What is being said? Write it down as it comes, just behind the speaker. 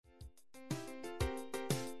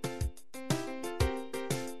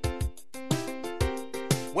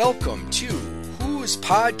Welcome to Whose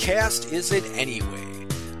Podcast Is It Anyway?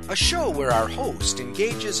 A show where our host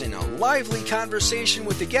engages in a lively conversation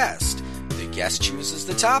with the guest. The guest chooses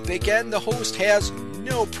the topic and the host has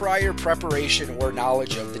no prior preparation or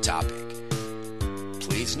knowledge of the topic.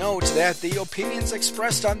 Please note that the opinions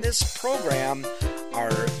expressed on this program are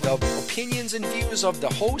the opinions and views of the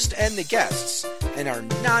host and the guests, and are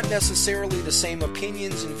not necessarily the same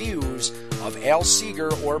opinions and views of Al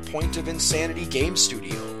Seeger or Point of Insanity Game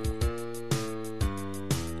Studio.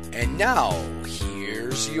 And now,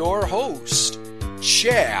 here's your host,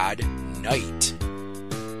 Chad Knight.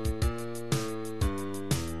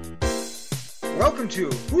 Welcome to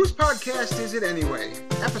Whose Podcast Is It Anyway?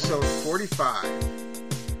 Episode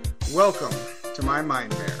 45. Welcome to my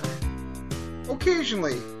mind bear.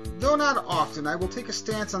 Occasionally, though not often, I will take a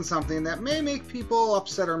stance on something that may make people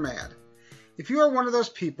upset or mad. If you are one of those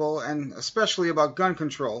people, and especially about gun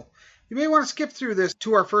control, you may want to skip through this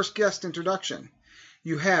to our first guest introduction.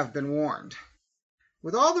 You have been warned.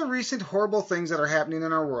 With all the recent horrible things that are happening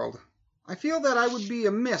in our world, I feel that I would be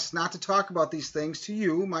amiss not to talk about these things to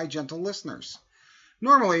you, my gentle listeners.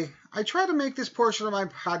 Normally, I try to make this portion of my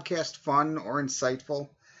podcast fun or insightful.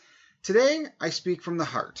 Today, I speak from the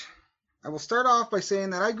heart. I will start off by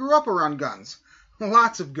saying that I grew up around guns.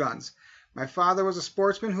 Lots of guns. My father was a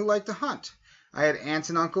sportsman who liked to hunt. I had aunts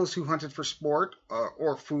and uncles who hunted for sport,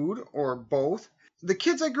 or food, or both. The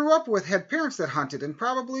kids I grew up with had parents that hunted, and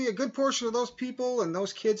probably a good portion of those people and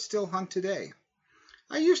those kids still hunt today.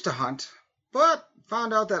 I used to hunt, but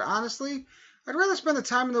found out that honestly, I'd rather spend the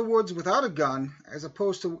time in the woods without a gun as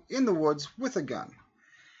opposed to in the woods with a gun.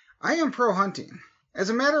 I am pro-hunting.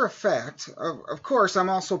 As a matter of fact, of course, I'm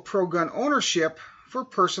also pro-gun ownership for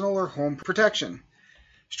personal or home protection.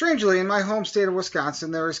 Strangely, in my home state of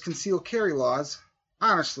Wisconsin, there is concealed carry laws.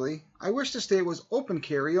 Honestly, I wish the state was open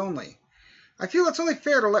carry only. I feel it's only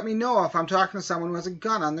fair to let me know if I'm talking to someone who has a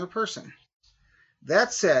gun on their person.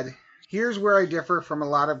 That said, here's where I differ from a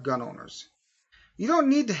lot of gun owners. You don't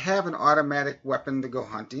need to have an automatic weapon to go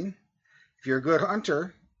hunting. If you're a good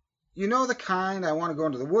hunter, you know the kind I want to go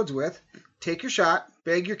into the woods with. Take your shot,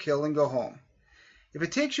 bag your kill, and go home. If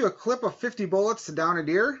it takes you a clip of 50 bullets to down a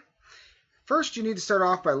deer, first you need to start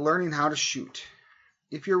off by learning how to shoot.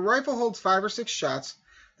 If your rifle holds 5 or 6 shots,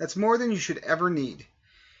 that's more than you should ever need.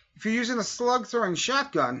 If you're using a slug-throwing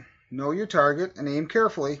shotgun, know your target and aim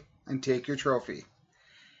carefully, and take your trophy.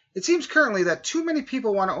 It seems currently that too many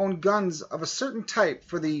people want to own guns of a certain type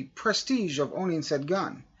for the prestige of owning said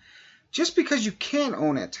gun. Just because you can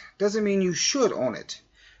own it doesn't mean you should own it.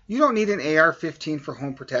 You don't need an AR-15 for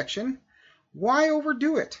home protection. Why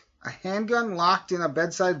overdo it? A handgun locked in a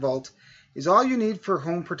bedside vault is all you need for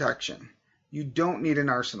home protection. You don't need an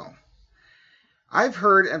arsenal. I've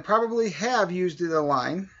heard and probably have used the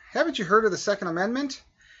line, haven't you heard of the Second Amendment?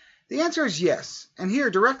 The answer is yes, and here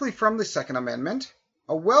directly from the Second Amendment,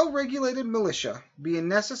 a well-regulated militia being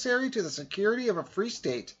necessary to the security of a free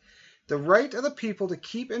state, the right of the people to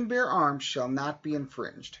keep and bear arms shall not be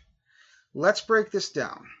infringed. Let's break this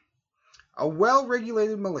down. A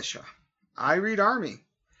well-regulated militia, I read Army,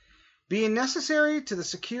 being necessary to the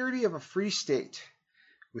security of a free state.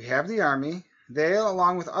 We have the Army. They,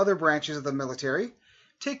 along with other branches of the military,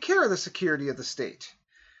 take care of the security of the state.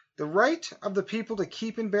 The right of the people to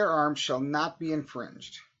keep and bear arms shall not be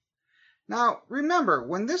infringed. Now, remember,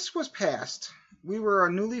 when this was passed, we were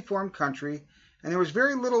a newly formed country, and there was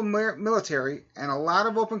very little military and a lot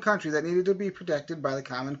of open country that needed to be protected by the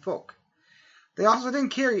common folk. They also didn't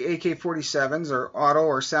carry AK-47s or auto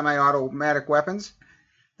or semi-automatic weapons.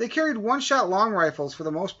 They carried one-shot long rifles for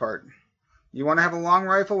the most part. You want to have a long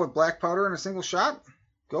rifle with black powder in a single shot?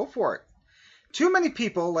 Go for it. Too many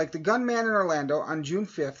people, like the gunman in Orlando on June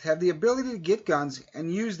 5th, have the ability to get guns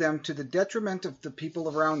and use them to the detriment of the people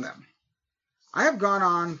around them. I have gone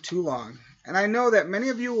on too long, and I know that many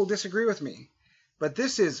of you will disagree with me, but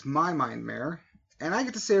this is my mind mare, and I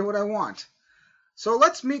get to say what I want. So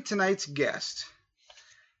let's meet tonight's guest.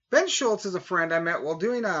 Ben Schultz is a friend I met while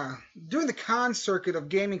doing the con circuit of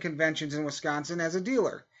gaming conventions in Wisconsin as a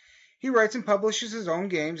dealer. He writes and publishes his own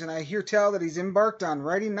games, and I hear tell that he's embarked on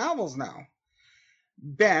writing novels now.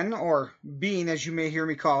 Ben, or Bean as you may hear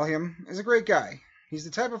me call him, is a great guy. He's the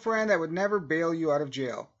type of friend that would never bail you out of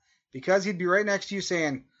jail, because he'd be right next to you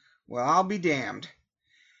saying, well, I'll be damned.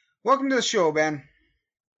 Welcome to the show, Ben.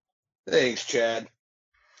 Thanks, Chad.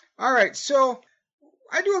 All right, so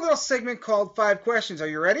I do a little segment called 5 Questions. Are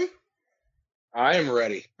you ready? I am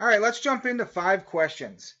ready. All right, let's jump into 5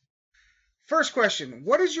 questions. First question,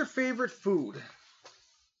 what is your favorite food?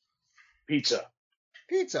 Pizza.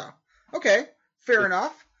 Pizza. Okay, fair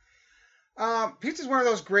enough. Pizza is one of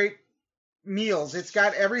those great meals. It's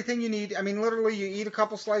got everything you need. I mean, literally, you eat a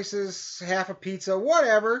couple slices, half a pizza,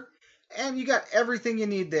 whatever, and you got everything you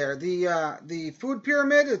need there. The food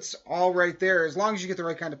pyramid, it's all right there as long as you get the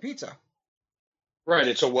right kind of pizza. Right.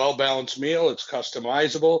 It's a well-balanced meal. It's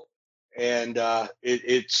customizable, and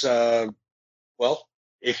well,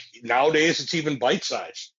 nowadays it's even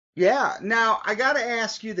bite-sized. Yeah. Now, I got to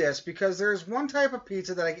ask you this because there's one type of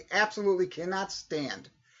pizza that I absolutely cannot stand.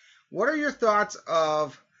 What are your thoughts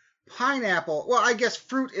of pineapple? Well, I guess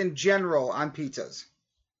fruit in general on pizzas.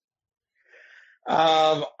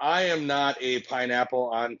 I am not a pineapple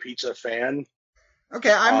on pizza fan.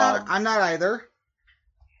 Okay, I'm not. Um, I'm not either.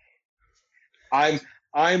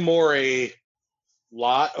 I'm more a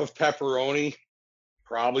lot of pepperoni,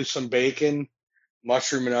 probably some bacon,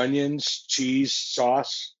 mushroom and onions, cheese,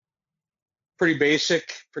 sauce. Pretty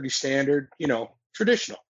basic, pretty standard,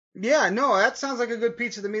 traditional. Yeah, no, that sounds like a good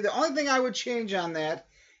pizza to me. The only thing I would change on that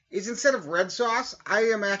is instead of red sauce, I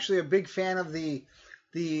am actually a big fan of the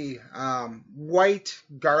white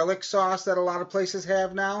garlic sauce that a lot of places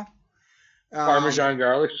have now. Parmesan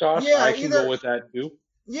garlic sauce, Yeah, I can go with that too.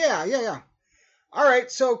 yeah. All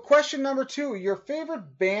right, so question number 2, your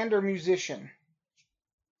favorite band or musician?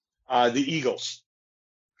 The Eagles.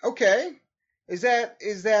 Okay. Is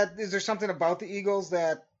there something about the Eagles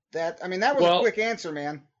that I mean that was a Well, quick answer,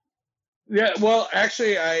 man. yeah, well,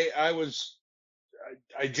 actually,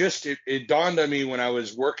 it dawned on me when I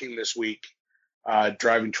was working this week,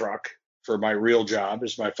 driving truck for my real job,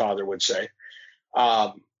 as my father would say.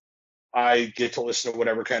 Um, I get to listen to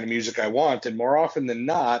whatever kind of music I want, and more often than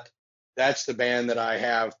not, that's the band that I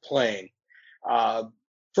have playing. Uh,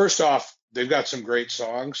 First off, they've got some great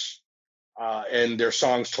songs, and their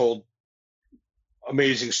songs told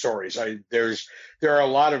amazing stories. There are a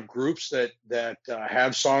lot of groups that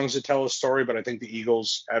have songs that tell a story, but I think the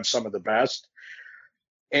Eagles have some of the best.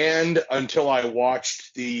 And until I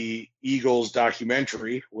watched the Eagles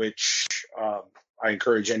documentary, which I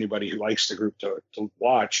encourage anybody who likes the group to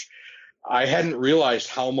watch, I hadn't realized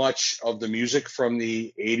how much of the music from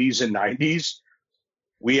the 80s and 90s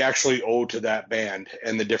we actually owe to that band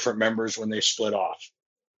and the different members when they split off.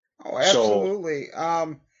 Oh, So, absolutely.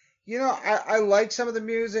 I like some of the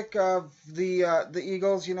music of the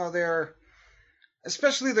Eagles.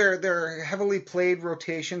 Especially their heavily played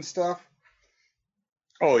rotation stuff.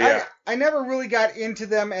 oh yeah, I never really got into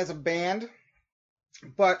them as a band,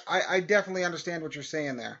 but I definitely understand what you're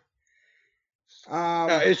saying there.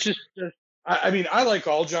 it's just, I mean, I like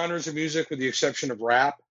all genres of music with the exception of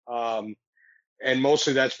rap. And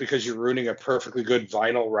mostly that's because you're ruining a perfectly good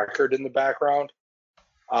vinyl record in the background.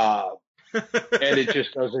 Uh, and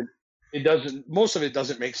most of it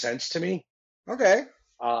doesn't make sense to me. Okay.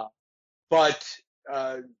 Uh, but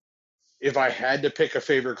if I had to pick a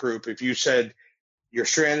favorite group, if you said you're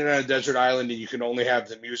stranded on a desert island and you can only have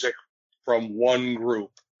the music from one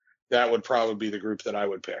group, that would probably be the group that I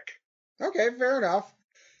would pick. Okay, fair enough.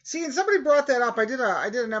 See, and somebody brought that up. I did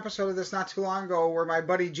an episode of this not too long ago where my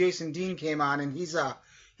buddy Jason Dean came on, and he's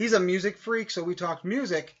a music freak, so we talked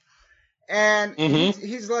music. And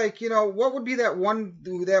he's like, what would be that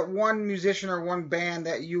one musician or one band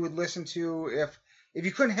that you would listen to if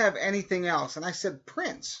you couldn't have anything else? And I said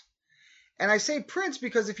Prince. And I say Prince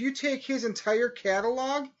because if you take his entire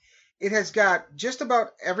catalog, it has got just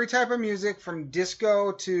about every type of music from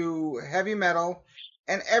disco to heavy metal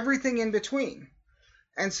and everything in between.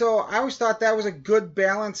 And so I always thought that was a good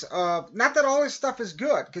balance of, not that all his stuff is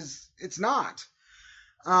good, because it's not.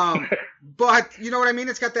 But you know what I mean?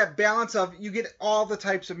 It's got that balance of you get all the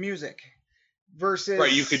types of music versus.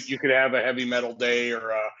 Right, you could have a heavy metal day or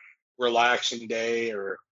a relaxing day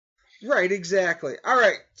or. Right, exactly. All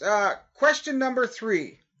right. Question number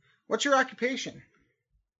 3. What's your occupation?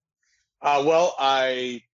 Well,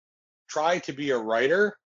 I try to be a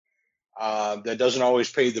writer. That doesn't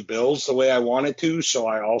always pay the bills the way I want it to, so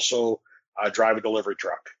I also drive a delivery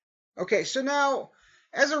truck. Okay, so now,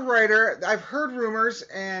 as a writer, I've heard rumors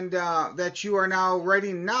and that you are now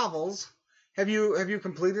writing novels. Have you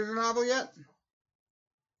completed a novel yet?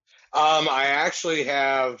 I actually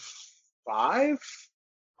have 5.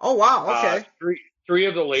 Oh wow! Okay. Three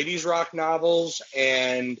of the ladies rock novels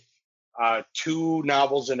and 2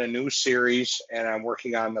 novels in a new series, and I'm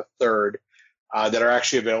working on the 3rd. That are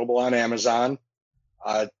actually available on Amazon.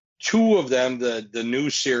 2 of them, the new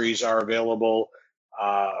series, are available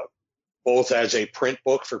both as a print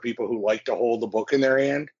book for people who like to hold the book in their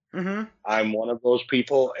hand. Mm-hmm. I'm one of those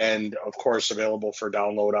people, and of course available for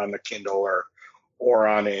download on the Kindle or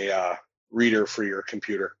on a reader for your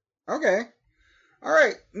computer. Okay. All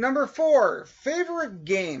right, number 4, favorite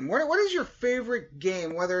game. What is your favorite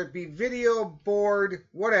game, whether it be video, board,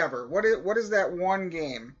 whatever? What is that one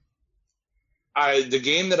game? The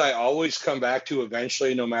game that I always come back to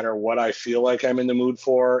eventually, no matter what I feel like I'm in the mood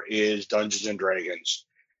for, is Dungeons and Dragons.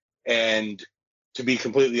 And to be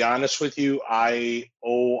completely honest with you, I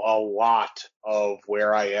owe a lot of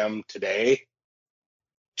where I am today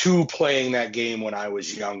to playing that game when I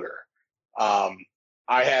was younger.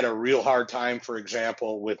 I had a real hard time, for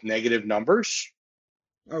example, with negative numbers.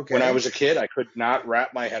 Okay. When I was a kid, I could not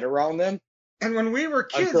wrap my head around them. And when we were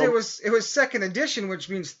kids, it was second edition, which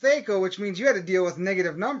means THAC0, which means you had to deal with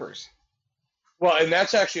negative numbers. Well, and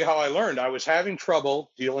that's actually how I learned. I was having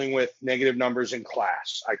trouble dealing with negative numbers in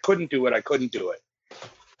class. I couldn't do it.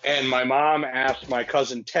 And my mom asked my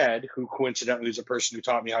cousin Ted, who coincidentally is a person who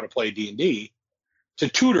taught me how to play D&D, to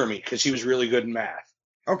tutor me because he was really good in math.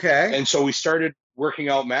 Okay. And so we started working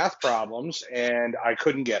out math problems, and I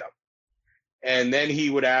couldn't get them. And then he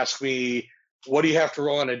would ask me, what do you have to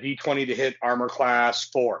roll on a D20 to hit armor class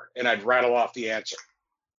 4? And I'd rattle off the answer.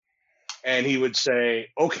 And he would say,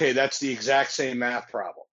 okay, that's the exact same math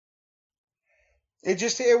problem. It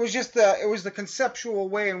was the conceptual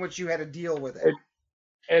way in which you had to deal with it.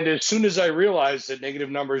 And as soon as I realized that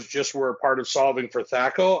negative numbers just were a part of solving for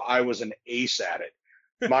THAC0, I was an ace at it.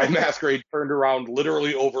 My math grade turned around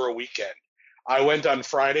literally over a weekend. I went on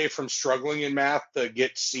Friday from struggling in math to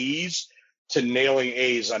get C's to nailing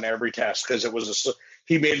A's on every test because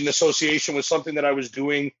he made an association with something that I was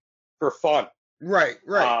doing for fun. Right.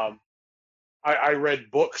 I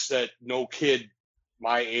read books that no kid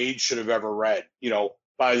my age should have ever read.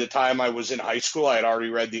 By the time I was in high school, I had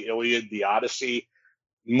already read the Iliad, the Odyssey,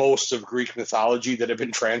 most of Greek mythology that had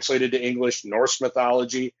been translated to English, Norse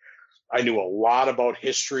mythology. I knew a lot about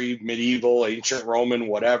history, medieval, ancient Roman,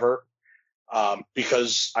 whatever,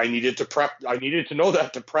 because I needed to know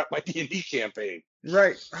that to prep my D&D campaign.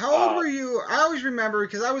 Right. How old were you? I always remember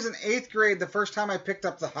because I was in 8th grade the first time I picked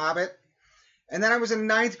up The Hobbit. And then I was in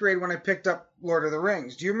 9th grade when I picked up Lord of the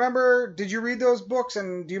Rings. Do you remember, did you read those books,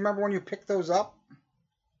 and do you remember when you picked those up?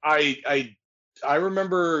 I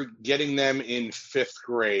remember getting them in 5th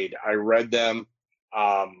grade. I read them,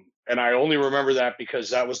 and I only remember that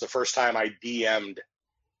because that was the first time I DM'd,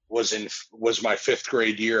 was my 5th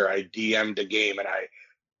grade year. I DM'd a game, and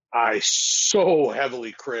I so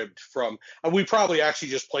heavily cribbed from, we probably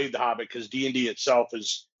actually just played The Hobbit because D&D itself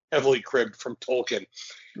is heavily cribbed from Tolkien.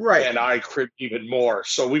 Right. And I cribbed even more.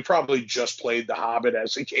 So we probably just played The Hobbit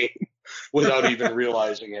as a game without even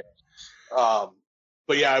realizing it.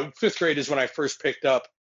 But yeah, 5th grade is when I first picked up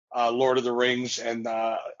Lord of the Rings. And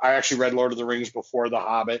I actually read Lord of the Rings before The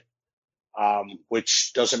Hobbit,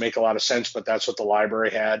 which doesn't make a lot of sense, but that's what the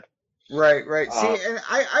library had. Right. See, and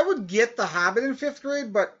I would get The Hobbit in 5th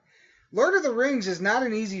grade, but Lord of the Rings is not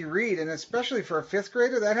an easy read. And especially for a 5th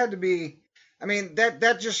grader, that had to be... I mean,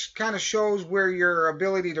 that just kind of shows where your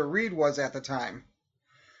ability to read was at the time.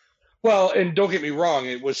 Well, and don't get me wrong,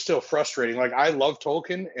 it was still frustrating. Like, I love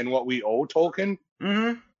Tolkien and what we owe Tolkien,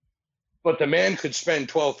 but the man could spend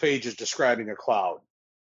 12 pages describing a cloud.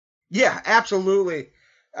 Yeah, absolutely.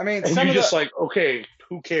 I mean, and you're just like, okay,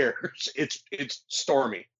 who cares? It's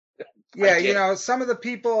stormy. Yeah, some of the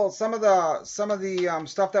people, some of the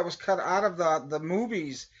stuff that was cut out of the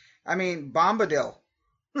movies. I mean, Bombadil.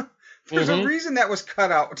 There's a reason that was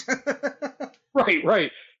cut out.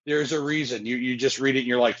 Right. There's a reason. You just read it and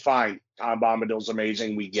you're like, fine, Tom Bombadil's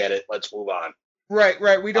amazing. We get it. Let's move on.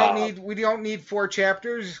 Right. We don't need 4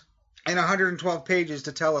 chapters and 112 pages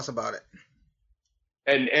to tell us about it.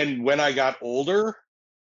 And when I got older,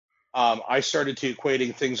 I started to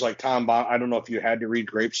equating things like I don't know if you had to read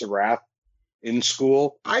Grapes of Wrath in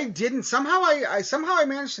school. I didn't. Somehow I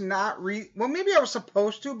managed to not read. Well, maybe I was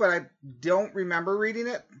supposed to, but I don't remember reading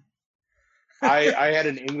it. I had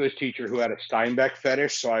an English teacher who had a Steinbeck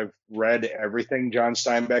fetish, so I've read everything John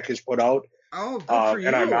Steinbeck has put out. Oh, good for you.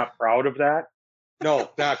 And I'm not proud of that.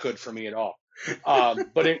 No, not good for me at all.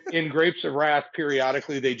 But in Grapes of Wrath,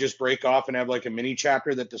 periodically they just break off and have like a mini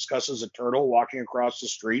chapter that discusses a turtle walking across the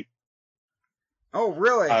street. Oh,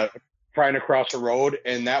 really? Trying to cross a road.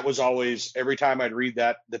 And that was always, every time I'd read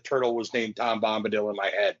that, the turtle was named Tom Bombadil in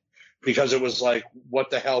my head. Because it was like, what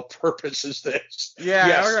the hell purpose is this? Yeah,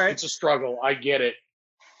 yes, all right. It's a struggle. I get it.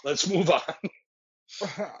 Let's move on.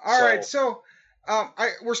 All right. So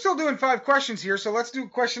we're still doing 5 questions here. So let's do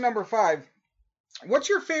question number 5. What's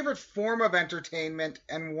your favorite form of entertainment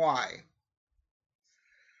and why?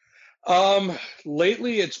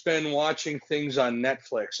 Lately, it's been watching things on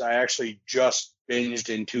Netflix. I actually just binged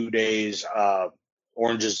in 2 days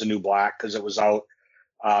Orange is the New Black because it was out.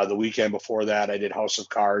 The weekend before that, I did House of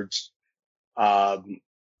Cards.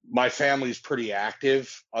 My family's pretty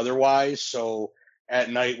active otherwise, so at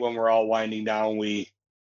night when we're all winding down, we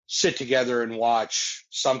sit together and watch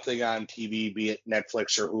something on TV, be it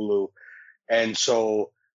Netflix or Hulu. And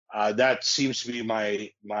so that seems to be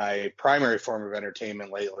my primary form of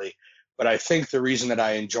entertainment lately. But I think the reason that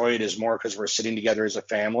I enjoy it is more because we're sitting together as a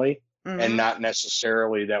family and not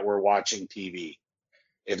necessarily that we're watching TV,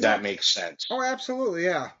 if that makes sense. Oh, absolutely,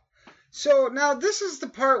 yeah. So now this is the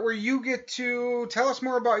part where you get to tell us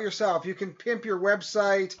more about yourself. You can pimp your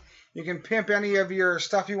website. You can pimp any of your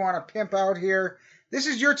stuff you want to pimp out here. This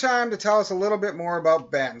is your time to tell us a little bit more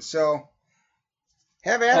about Ben. So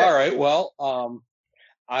have at it. All right. Well,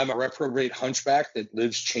 I'm a reprobate hunchback that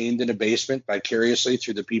lives chained in a basement vicariously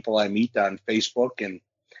through the people I meet on Facebook. And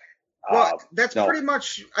well, that's pretty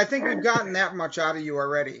much, I think we've gotten that much out of you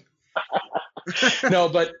already. No,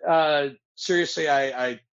 but seriously,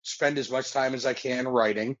 I spend as much time as I can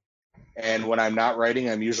writing. And when I'm not writing,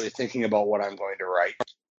 I'm usually thinking about what I'm going to write.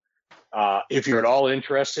 If you're at all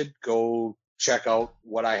interested, go check out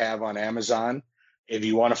what I have on Amazon. If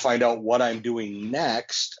you want to find out what I'm doing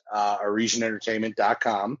next,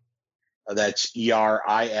 ErisianEntertainment.com. That's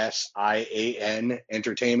ERISIAN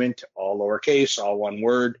Entertainment, all lowercase, all one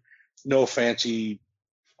word, no fancy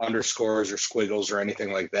underscores or squiggles or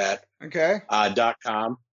anything like that. Okay.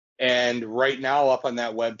 .com. And right now up on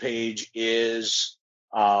that webpage is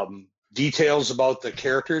details about the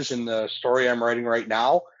characters in the story I'm writing right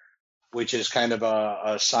now, which is kind of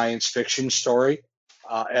a science fiction story,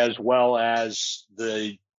 as well as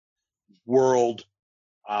the world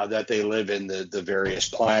that they live in, the various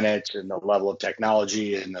planets and the level of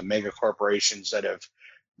technology and the mega corporations that have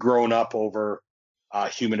grown up over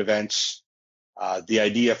human events. The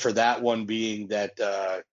idea for that one being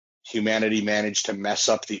that humanity managed to mess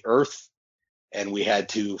up the Earth and we had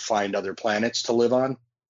to find other planets to live on,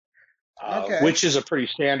 which is a pretty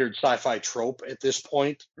standard sci-fi trope at this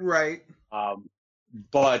point. Right.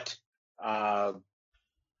 But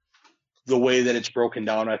the way that it's broken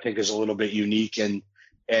down, I think, is a little bit unique. And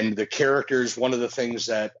the characters, one of the things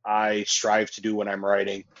that I strive to do when I'm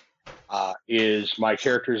writing is my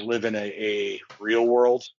characters live in a real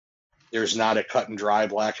world. There's not a cut and dry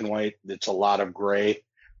black and white. It's a lot of gray.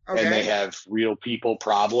 Okay. And they have real people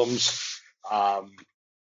problems.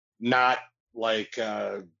 Not like,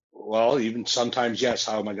 well, even sometimes, yes,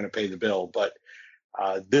 how am I going to pay the bill? But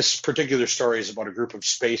this particular story is about a group of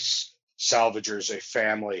space salvagers, a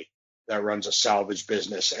family that runs a salvage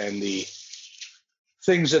business, and the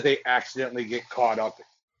things that they accidentally get caught up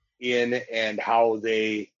in and how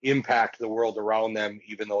they impact the world around them,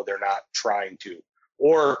 even though they're not trying to,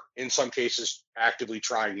 or in some cases, actively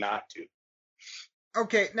trying not to.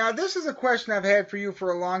 Okay, now this is a question I've had for you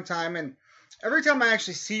for a long time, and every time I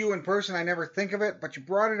actually see you in person, I never think of it, but you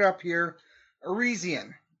brought it up here.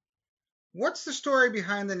 Arisian. What's the story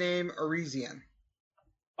behind the name Arisian?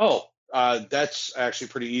 Oh, that's actually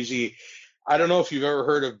pretty easy. I don't know if you've ever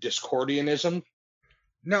heard of Discordianism.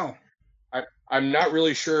 No. I'm not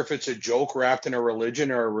really sure if it's a joke wrapped in a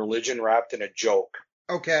religion or a religion wrapped in a joke.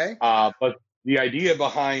 Okay. But the idea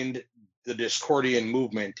behind the Discordian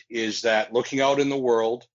movement is that looking out in the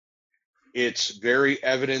world, it's very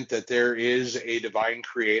evident that there is a divine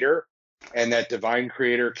creator, and that divine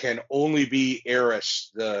creator can only be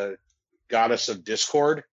Eris, the goddess of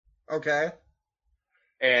discord. Okay.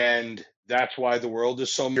 And that's why the world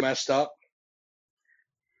is so messed up.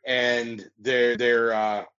 And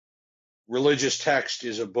their religious text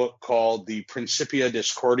is a book called the Principia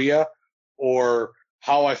Discordia, or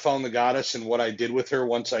How I Found the Goddess and What I Did with Her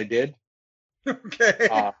Once I Did.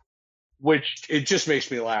 Okay. Which it just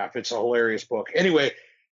makes me laugh. It's a hilarious book. Anyway,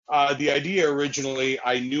 the idea originally,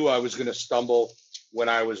 I knew I was going to stumble when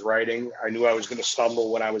I was writing. I knew I was going to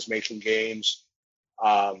stumble when I was making games.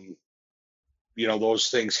 You know, those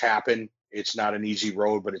things happen. It's not an easy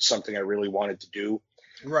road, but it's something I really wanted to do.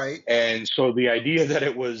 Right. And so the idea that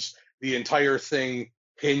it was the entire thing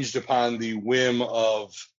hinged upon the whim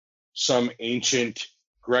of some ancient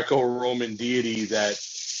Greco-Roman deity that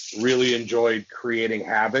really enjoyed creating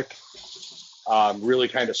havoc really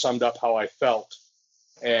kind of summed up how I felt.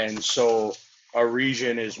 And so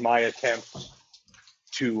Arisian is my attempt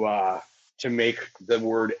to make the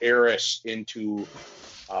word Eris into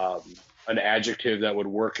an adjective that would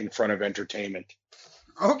work in front of entertainment.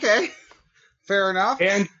 Okay, fair enough.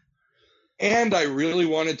 And I really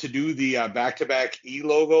wanted to do the back-to-back E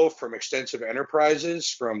logo from Extensive Enterprises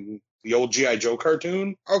from the old G.I. Joe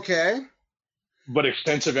cartoon. Okay. But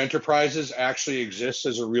Extensive Enterprises actually exists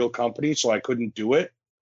as a real company, so I couldn't do it.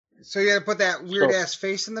 So you had to put that weird-ass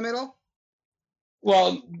face in the middle?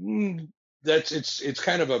 Well, it's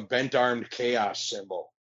kind of a bent-armed chaos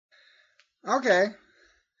symbol Okay.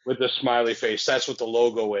 with the smiley face. That's what the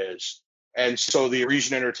logo is. And so the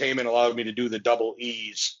Region Entertainment allowed me to do the double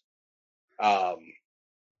E's,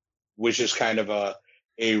 which is kind of a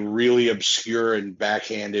really obscure and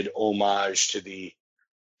backhanded homage to the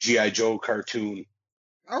G.I. Joe cartoon.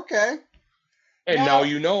 Okay. And Well, now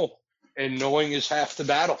you know. And knowing is half the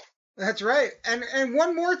battle. That's right. And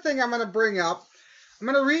one more thing I'm going to bring up. I'm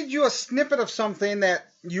going to read you a snippet of something that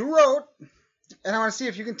you wrote, and I want to see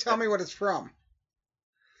if you can tell me what it's from.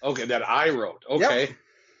 Okay, that I wrote. Okay. Yep.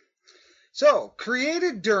 So,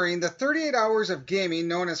 created during the 38 hours of gaming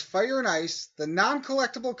known as Fire and Ice, the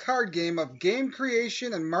non-collectible card game of game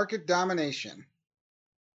creation and market domination.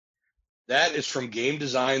 That is from Game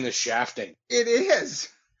Design The Shafting. It is.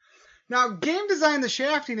 Now, Game Design The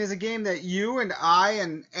Shafting is a game that you and I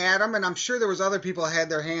and Adam, and I'm sure there was other people had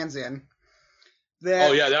their hands in.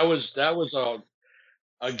 Oh yeah, that was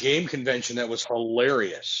a game convention that was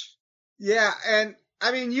hilarious. Yeah, and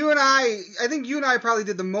I mean, I think you and I probably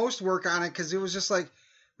did the most work on it because it was just like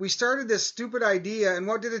we started this stupid idea, and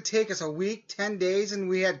what did it take us? A week, 10 days, and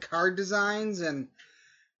we had card designs, and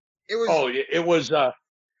it was. Oh, it was.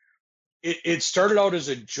 It started out as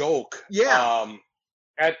a joke. Yeah.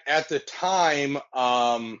 At the time,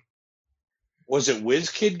 was it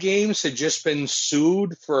WizKid Games had just been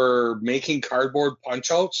sued for making cardboard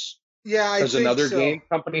punch-outs? Yeah, I think because another so. game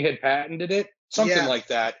company had patented it, something Yeah. like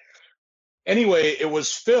that. Anyway, it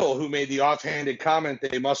was Phil who made the offhanded comment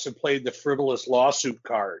that they must have played the frivolous lawsuit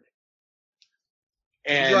card.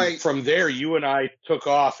 And Right. from there, you and I took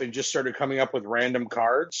off and just started coming up with random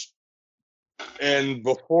cards. And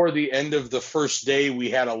before the end of the first day,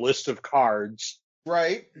 we had a list of cards.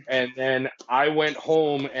 Right. And then I went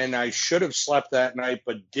home, and I should have slept that night,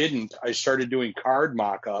 but didn't. I started doing card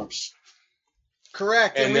mock-ups.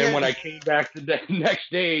 Correct. And we then had- when I came back the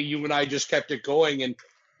next day, you and I just kept it going. And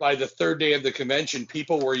by the third day of the convention,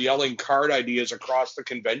 people were yelling card ideas across the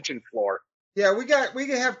convention floor. Yeah, we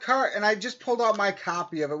can have card, and I just pulled out my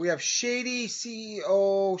copy of it. We have Shady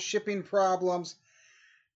CEO, Shipping Problems,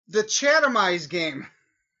 the Chatamize game,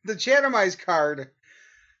 the Chatamize card,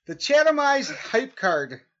 the Chatamize hype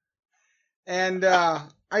card, and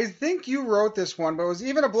I think you wrote this one, but it was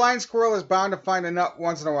even a blind squirrel is bound to find a nut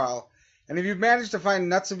once in a while, and if you've managed to find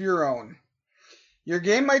nuts of your own. Your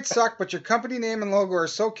game might suck, but your company name and logo are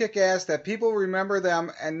so kick-ass that people remember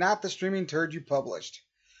them and not the streaming turd you published.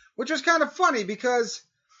 Which was kind of funny because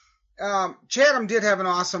Chatham did have an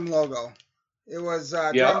awesome logo. It was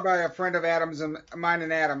drawn by a friend of Adam's and mine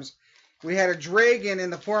and Adam's. We had a dragon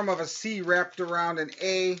in the form of a C wrapped around an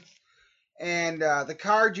A. And the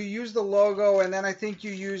card, you used the logo, and then I think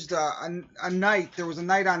you used a knight. There was a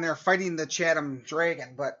knight on there fighting the Chatham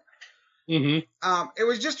dragon. But it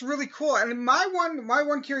was just really cool. And my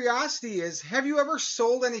one curiosity is, have you ever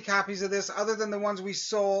sold any copies of this other than the ones we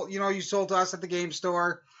sold? You know, you sold to us at the game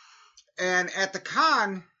store. And at the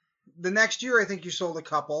con, the next year, I think you sold a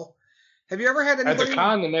couple. Have you ever had anybody... At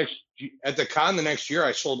the con the next year,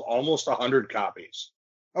 I sold almost 100 copies.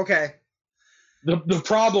 Okay. The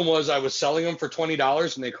problem was I was selling them for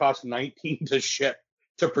 $20, and they cost $19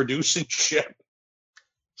 to produce and ship.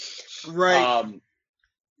 Right.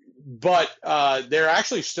 But they're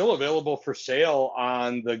actually still available for sale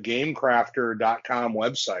on the GameCrafter.com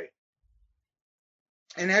website.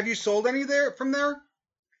 And have you sold any from there?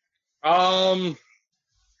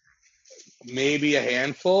 Maybe a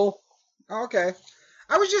handful. Oh, okay.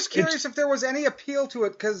 I was just curious if there was any appeal to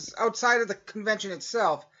it, because outside of the convention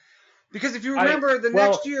itself. Because if you remember,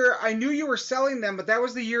 next year, I knew you were selling them, but that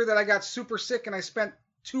was the year that I got super sick, and I spent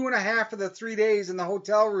 2.5 of the 3 days in the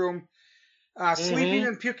hotel room, sleeping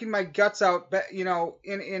and puking my guts out, you know,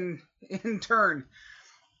 in turn.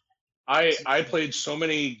 I played so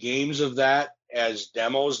many games of that as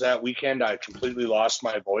demos that weekend, I completely lost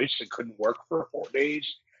my voice and couldn't work for 4 days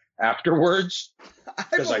afterwards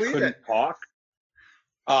because I couldn't talk.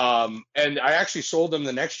 And I actually sold them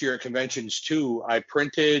the next year at conventions too. I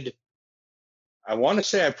want to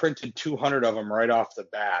say I printed 200 of them right off the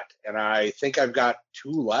bat, and I think I've got 2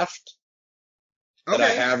 left that I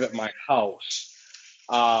have at my house.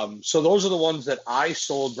 So those are the ones that I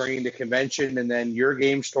sold bringing to convention, and then your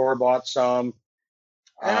game store bought some.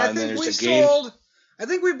 And I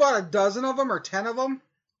think we bought a dozen of them or 10 of them.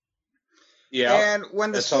 Yeah. And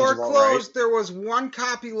when the store closed, there was 1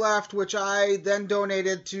 copy left, which I then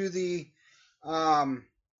donated to the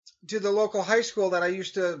local high school that I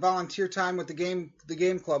used to volunteer time with the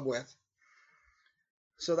game club with.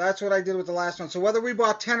 So that's what I did with the last one. So whether we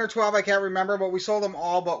bought 10 or 12, I can't remember, but we sold them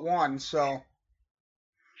all but 1. So.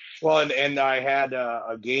 Well, and I had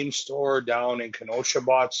a game store down in Kenosha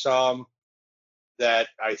bought some that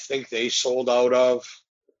I think they sold out of,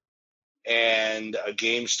 and a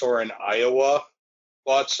game store in Iowa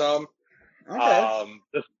bought some. Okay.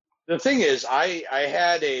 The thing is, I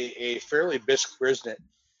had a fairly brisk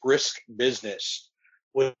business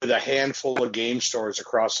with a handful of game stores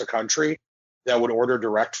across the country that would order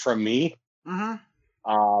direct from me.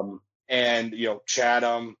 Mm-hmm. And,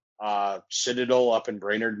 Chatham, Citadel up in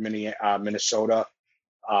Brainerd, Minnesota,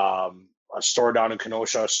 a store down in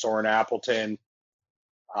Kenosha, a store in Appleton,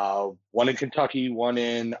 one in Kentucky, one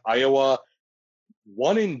in Iowa,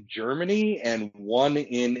 one in Germany, and one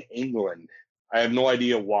in England. I have no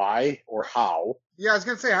idea why or how. Yeah, I was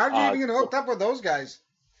going to say, how did you even get hooked up with those guys?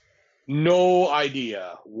 No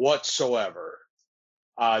idea whatsoever.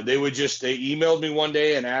 They emailed me one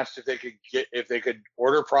day and asked if they could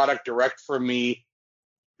order product direct from me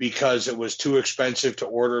because it was too expensive to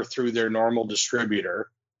order through their normal distributor.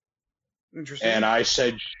 Interesting. And I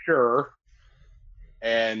said, sure.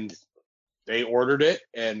 And they ordered it,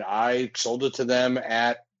 and I sold it to them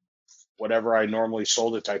at whatever I normally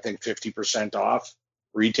sold it to, I think 50% off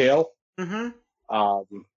retail. Mm-hmm.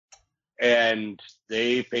 And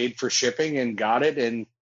they paid for shipping and got it, and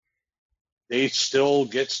they still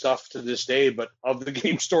get stuff to this day. But of the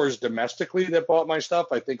game stores domestically that bought my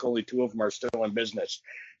stuff, I think only 2 of them are still in business.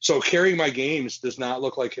 So carrying my games does not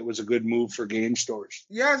look like it was a good move for game stores.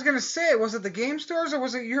 Yeah, I was going to say, was it the game stores or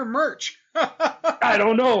was it your merch? I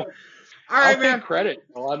don't know. All right, I'll take credit.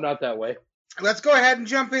 Well, I'm not that way. Let's go ahead and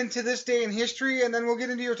jump into this day in history, and then we'll get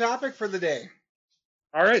into your topic for the day.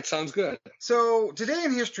 All right, sounds good. So, today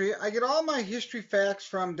in history, I get all my history facts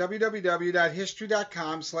from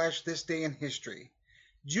www.history.com/thisdayinhistory.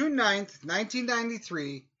 June 9th,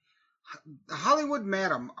 1993, Hollywood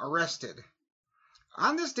Madam arrested.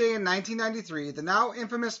 On this day in 1993, the now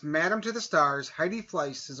infamous Madam to the Stars, Heidi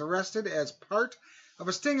Fleiss, is arrested as part of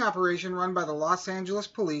a sting operation run by the Los Angeles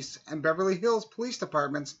Police and Beverly Hills Police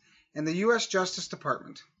Departments and the U.S. Justice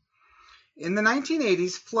Department. In the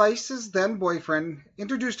 1980s, Fleiss's then-boyfriend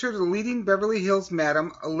introduced her to the leading Beverly Hills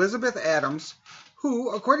madam, Elizabeth Adams,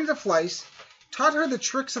 who, according to Fleiss, taught her the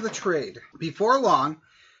tricks of the trade. Before long,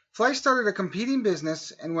 Fleiss started a competing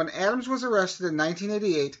business, and when Adams was arrested in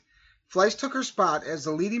 1988, Fleiss took her spot as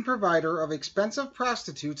the leading provider of expensive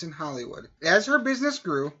prostitutes in Hollywood. As her business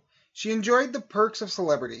grew, she enjoyed the perks of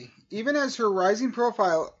celebrity, even as her rising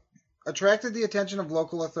profile attracted the attention of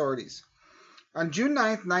local authorities. On June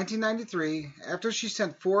 9, 1993, after she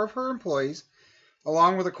sent 4 of her employees,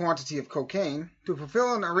 along with a quantity of cocaine, to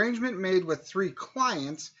fulfill an arrangement made with 3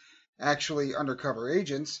 clients, actually undercover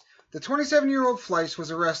agents, the 27-year-old Fleiss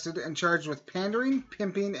was arrested and charged with pandering,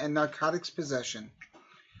 pimping, and narcotics possession.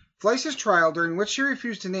 Fleiss's trial, during which she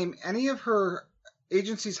refused to name any of her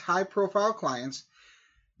agency's high-profile clients,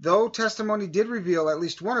 though testimony did reveal at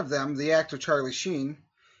least one of them, the actor Charlie Sheen,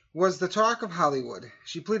 was the talk of Hollywood.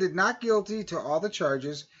 She pleaded not guilty to all the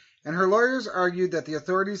charges, and her lawyers argued that the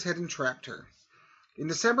authorities had entrapped her. In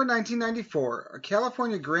December 1994, a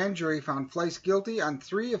California grand jury found Fleiss guilty on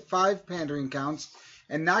 3 of 5 pandering counts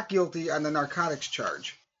and not guilty on the narcotics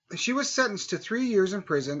charge. She was sentenced to 3 years in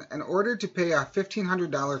prison and ordered to pay a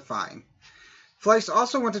 $1,500 fine. Fleiss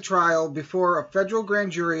also went to trial before a federal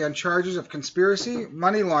grand jury on charges of conspiracy,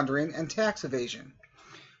 money laundering, and tax evasion.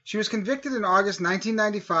 She was convicted in August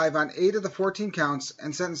 1995 on 8 of the 14 counts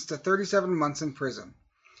and sentenced to 37 months in prison.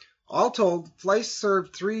 All told, Fleiss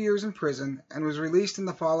served 3 years in prison and was released in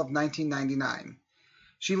the fall of 1999.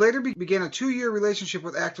 She later began a 2-year relationship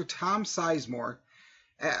with actor Tom Sizemore,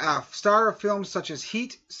 a star of films such as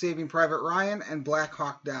Heat, Saving Private Ryan, and Black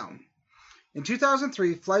Hawk Down. In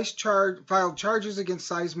 2003, Fleiss filed charges against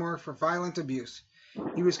Sizemore for violent abuse.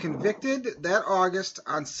 He was convicted that August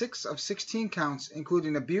on 6 of 16 counts,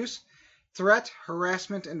 including abuse, threat,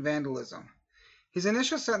 harassment, and vandalism. His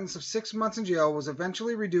initial sentence of 6 months in jail was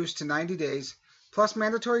eventually reduced to 90 days, plus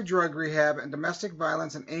mandatory drug rehab and domestic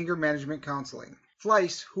violence and anger management counseling.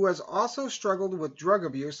 Fleiss, who has also struggled with drug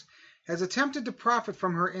abuse, has attempted to profit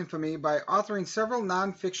from her infamy by authoring several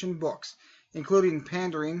non-fiction books, including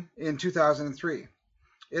Pandering in 2003.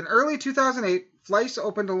 In early 2008, Fleiss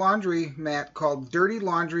opened a laundry mat called Dirty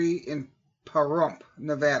Laundry in Pahrump,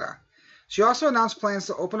 Nevada. She also announced plans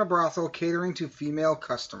to open a brothel catering to female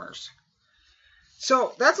customers.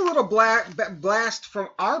 So that's a little blast from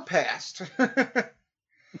our past.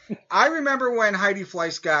 I remember when Heidi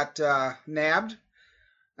Fleiss got nabbed,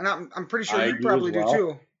 and I'm pretty sure you probably do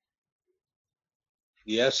too.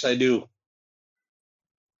 Yes, I do.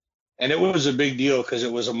 And it was a big deal because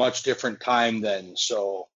it was a much different time then.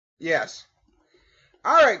 So yes.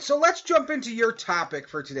 All right, so let's jump into your topic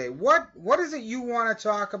for today. What is it you want to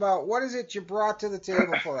talk about? What is it you brought to the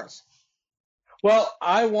table for us? Well,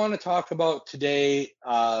 I want to talk about today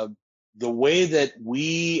the way that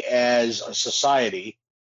we as a society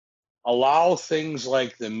allow things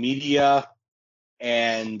like the media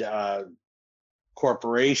and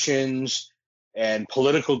corporations and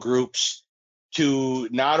political groups to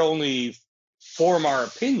not only form our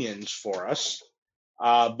opinions for us,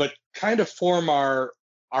 but kind of form our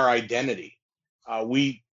identity.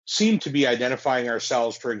 We seem to be identifying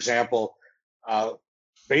ourselves, for example,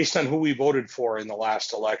 based on who we voted for in the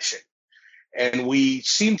last election. And we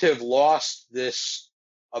seem to have lost this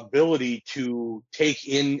ability to take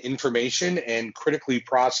in information and critically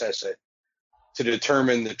process it to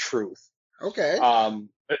determine the truth. Okay.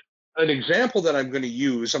 An example that I'm going to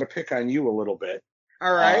use, I'm going to pick on you a little bit.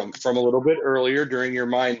 All right. From a little bit earlier during your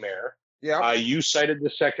Mind Mare. Yeah. You cited the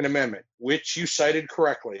Second Amendment, which you cited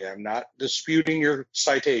correctly. I'm not disputing your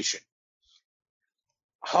citation.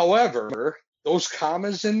 However, those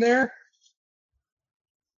commas in there,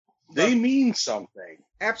 they mean something.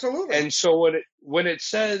 Absolutely. And so when it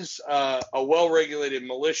says a well-regulated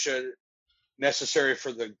militia necessary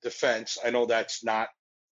for the defense, I know that's not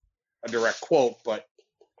a direct quote, but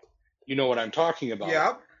you know what I'm talking about.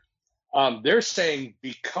 Yeah. They're saying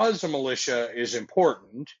because a militia is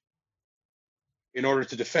important in order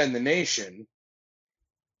to defend the nation,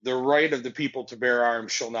 the right of the people to bear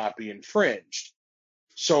arms shall not be infringed.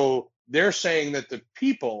 So they're saying that the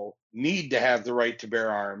people need to have the right to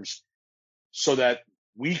bear arms so that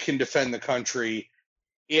we can defend the country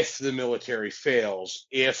if the military fails,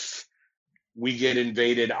 if we get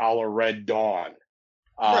invaded a la Red Dawn.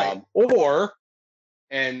 Right. Or,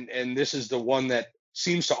 and this is the one that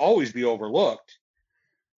seems to always be overlooked,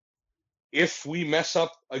 if we mess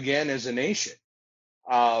up again as a nation.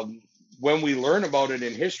 When we learn about it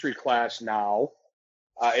in history class now,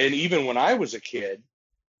 and even when I was a kid,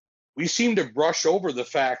 we seem to brush over the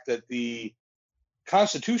fact that the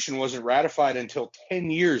Constitution wasn't ratified until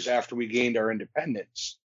 10 years after we gained our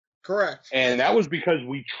independence. Correct. And that was because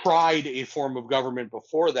we tried a form of government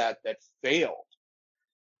before that failed.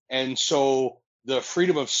 And so the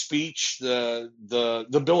freedom of speech, the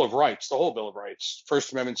Bill of Rights, the whole Bill of Rights,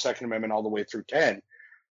 First Amendment, Second Amendment, all the way through 10,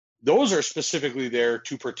 those are specifically there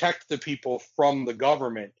to protect the people from the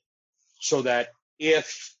government so that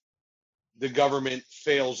if the government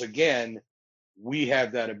fails again, we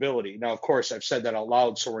have that ability. Now, of course, I've said that out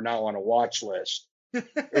loud, so we're now on a watch list.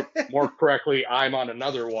 More correctly, I'm on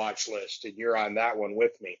another watch list, and you're on that one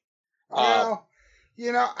with me. Well,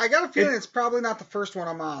 I got a feeling it's probably not the first one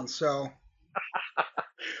I'm on, so.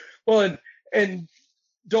 Well, and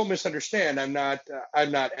don't misunderstand. I'm not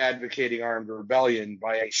advocating armed rebellion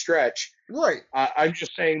by any stretch. Right. I'm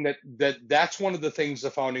just saying that's one of the things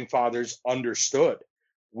the founding fathers understood.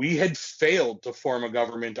 We had failed to form a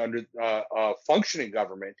government under a functioning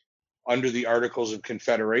government under the Articles of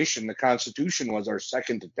Confederation. The Constitution was our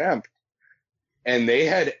second attempt, and they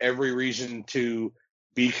had every reason to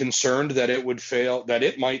be concerned that it would fail, that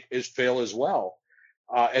it might fail as well.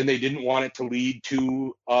 And they didn't want it to lead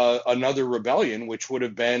to another rebellion, which would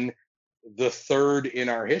have been the third in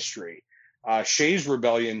our history. Shays'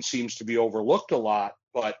 Rebellion seems to be overlooked a lot,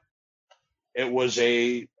 but it was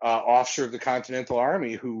a officer of the Continental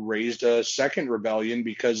Army who raised a second rebellion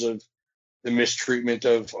because of the mistreatment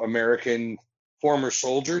of American former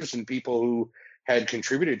soldiers and people who had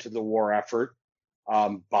contributed to the war effort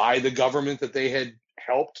by the government that they had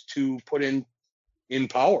helped to put in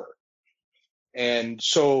power. And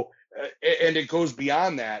so, and it goes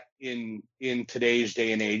beyond that in today's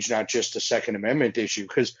day and age, not just a Second Amendment issue,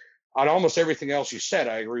 because on almost everything else you said,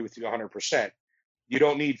 I agree with you 100%. You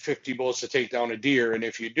don't need 50 bullets to take down a deer. And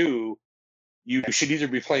if you do, you should either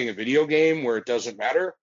be playing a video game where it doesn't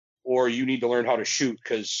matter, or you need to learn how to shoot,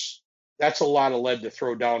 because that's a lot of lead to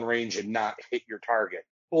throw down range and not hit your target.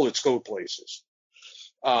 Bullets go places.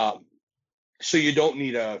 So you don't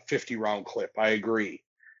need a 50-round clip. I agree.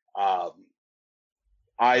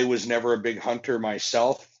 I was never a big hunter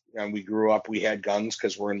myself, and we grew up, we had guns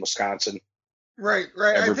because we're in Wisconsin. Right.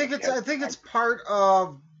 I think it's part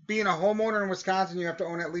of being a homeowner in Wisconsin. You have to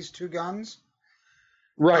own at least 2 guns.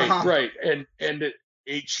 Right. And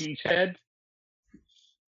a cheesehead.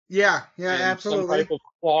 Yeah, absolutely. Some type of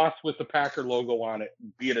cloth with the Packer logo on it,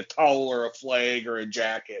 be it a towel or a flag or a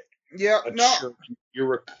jacket. Yeah, Shirt.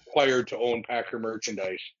 You're required to own Packer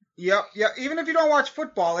merchandise. Yep. Even if you don't watch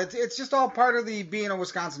football, it's just all part of the being a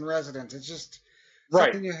Wisconsin resident. It's just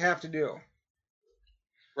something you have to do.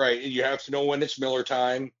 Right. You have to know when it's Miller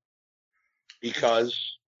time, because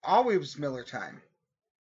always Miller time.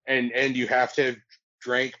 And you have to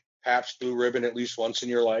drank Pabst Blue Ribbon at least once in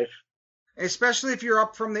your life? Especially if you're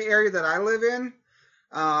up from the area that I live in.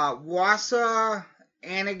 Wausau,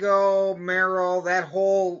 Anago, Merrill, that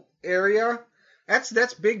whole area.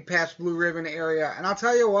 That's big Pabst Blue Ribbon area. And I'll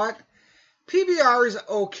tell you what, PBR is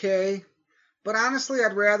okay. But honestly,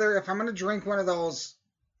 I'd rather, if I'm going to drink one of those,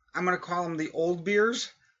 I'm going to call them the old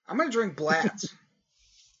beers, I'm going to drink Blatz.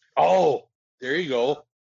 Oh, there you go.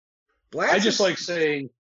 Blatz I just like saying,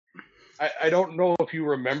 I don't know if you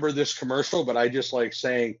remember this commercial, but I just like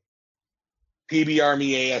saying, PBR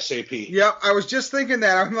me ASAP. Yep, I was just thinking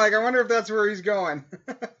that. I'm like, I wonder if that's where he's going.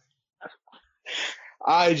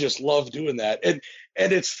 I just love doing that. And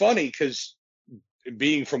it's funny because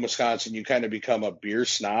being from Wisconsin, you kind of become a beer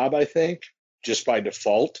snob, I think, just by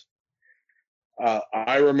default.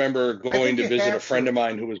 I remember going to visit a friend of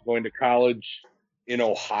mine who was going to college in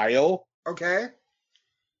Ohio. Okay.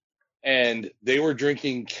 And they were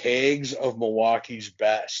drinking kegs of Milwaukee's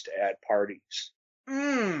Best at parties.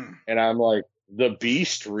 Mm. And I'm like, the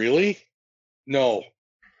Beast, really? No.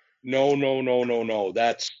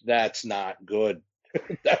 That's not good.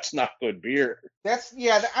 That's not good beer.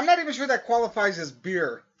 I'm not even sure that qualifies as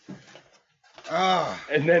beer.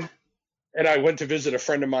 And I went to visit a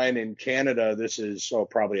friend of mine in Canada. This is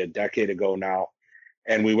probably a decade ago now.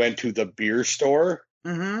 And we went to the beer store.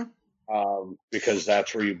 Mm-hmm. Because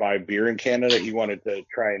that's where you buy beer in Canada. He wanted to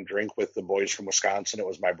try and drink with the boys from Wisconsin. It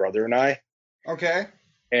was my brother and I. Okay.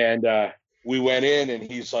 And we went in, and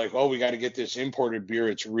he's like, "Oh, we got to get this imported beer.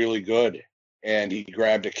 It's really good." And he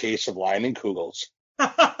grabbed a case of Leinenkugels.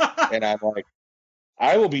 And I'm like,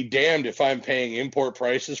 I will be damned if I'm paying import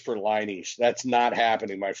prices for Leine's. That's not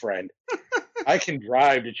happening, my friend. I can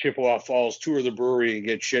drive to Chippewa Falls, tour the brewery, and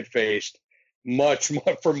get shit-faced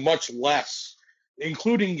for much less,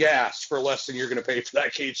 including gas, for less than you're going to pay for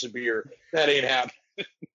that case of beer. That ain't happening.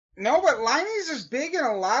 No, but Leine's is big in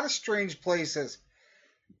a lot of strange places.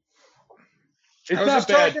 It's not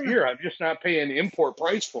bad beer. I'm just not paying import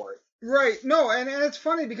price for it. Right. No, and it's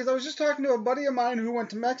funny because I was just talking to a buddy of mine who went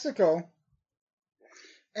to Mexico,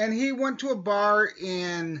 and he went to a bar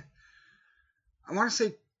in, I want to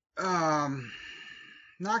say,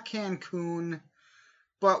 not Cancun,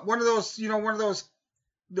 but one of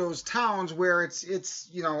those towns where it's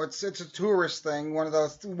a tourist thing, one of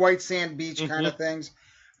those white sand beach kind of things.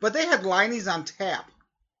 But they had Leine's on tap.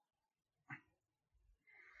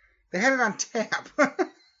 They had it on tap.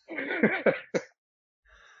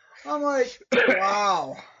 I'm like,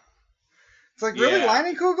 wow. It's like, really,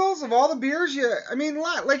 Leinenkugels? Of all the beers,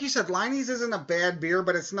 like you said, Leine's isn't a bad beer,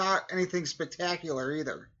 but it's not anything spectacular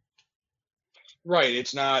either. Right.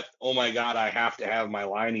 It's not, oh my God, I have to have my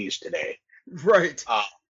Leine's today. Right.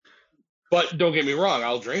 But don't get me wrong,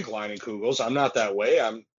 I'll drink Leinenkugels. I'm not that way.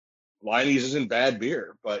 Leine's isn't bad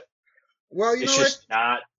beer, but it's just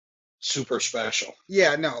not super special.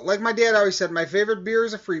 Yeah, no. Like my dad always said, my favorite beer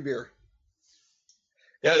is a free beer.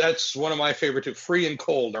 Yeah, that's one of my favorite too. Free and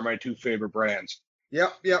Cold are my two favorite brands.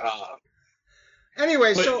 Yep.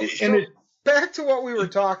 Anyway, so back to what we were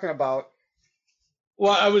talking about.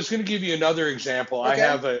 Well, I was going to give you another example. Okay. I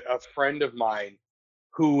have a friend of mine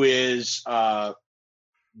who is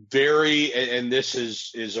very, and this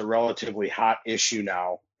is a relatively hot issue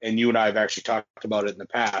now, and you and I have actually talked about it in the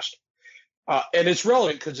past, and it's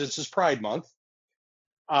relevant because it's his Pride Month.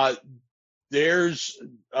 There's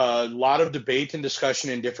a lot of debate and discussion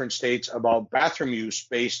in different states about bathroom use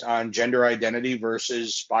based on gender identity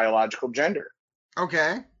versus biological gender.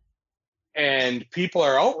 Okay. And people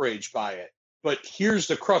are outraged by it. But here's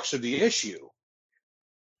the crux of the issue.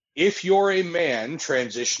 If you're a man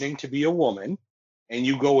transitioning to be a woman and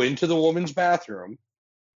you go into the woman's bathroom,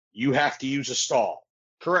 you have to use a stall.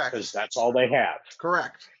 Correct. Because that's all they have.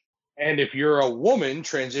 Correct. And if you're a woman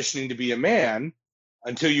transitioning to be a man,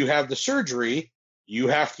 until you have the surgery, you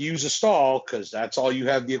have to use a stall because that's all you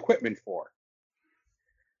have the equipment for.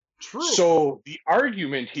 True. So the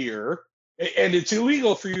argument here, and it's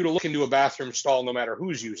illegal for you to look into a bathroom stall no matter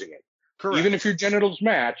who's using it. Correct. Even if your genitals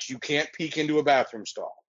match, you can't peek into a bathroom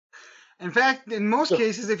stall. In fact, in most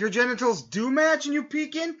cases, if your genitals do match and you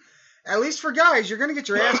peek in, at least for guys, you're going to get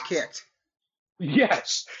your ass kicked.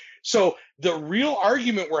 Yes. So the real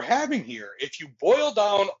argument we're having here, if you boil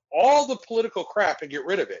down all the political crap and get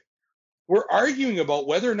rid of it, we're arguing about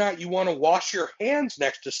whether or not you want to wash your hands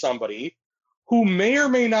next to somebody who may or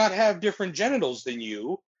may not have different genitals than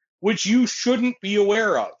you, which you shouldn't be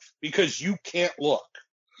aware of because you can't look.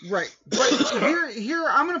 Right. But here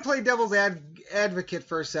I'm going to play devil's advocate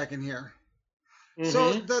for a second here. Mm-hmm.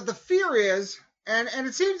 So the fear is, and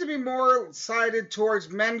it seems to be more sided towards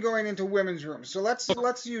men going into women's rooms. So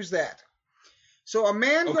let's use that. So a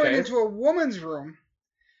man going into a woman's room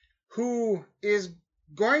who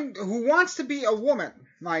wants to be a woman,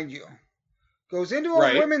 mind you, goes into a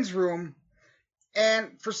Right. women's room,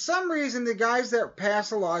 and for some reason the guys that pass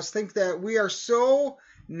the laws think that we are so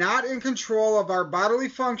not in control of our bodily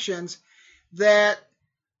functions that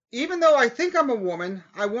even though I think I'm a woman,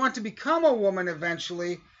 I want to become a woman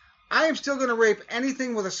eventually, I am still going to rape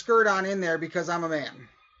anything with a skirt on in there because I'm a man.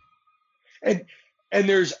 And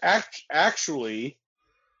there's actually,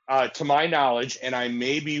 to my knowledge, and I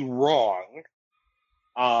may be wrong,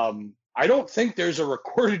 I don't think there's a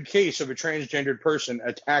recorded case of a transgendered person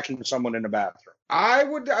attacking someone in a bathroom. I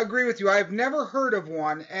would agree with you. I've never heard of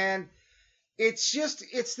one, and it's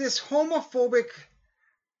this homophobic,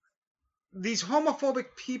 these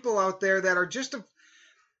homophobic people out there that are just,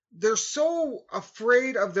 they're so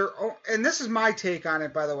afraid of their own, and this is my take on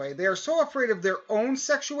it, by the way. They are so afraid of their own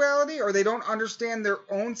sexuality, or they don't understand their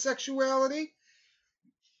own sexuality,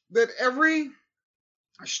 that every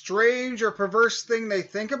strange or perverse thing they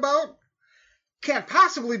think about can't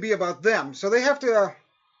possibly be about them. So they have to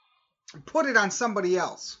put it on somebody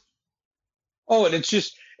else. Oh, and it's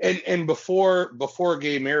just, and before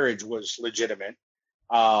gay marriage was legitimate,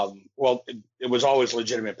 well, it was always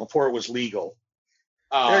legitimate before it was legal.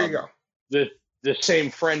 There you go. The same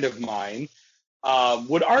friend of mine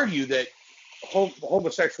would argue that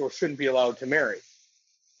homosexuals shouldn't be allowed to marry.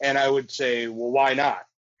 And I would say, well, why not?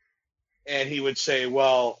 And he would say,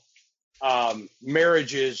 well,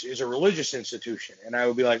 marriage is a religious institution. And I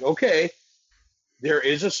would be like, okay, there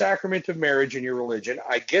is a sacrament of marriage in your religion.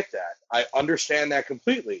 I get that. I understand that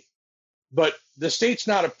completely. But the state's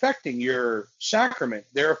not affecting your sacrament.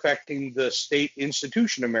 They're affecting the state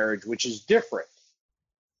institution of marriage, which is different.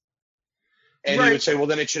 And Right. He would say, well,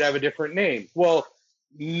 then it should have a different name. Well,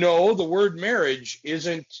 no, the word marriage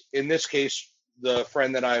isn't, in this case, the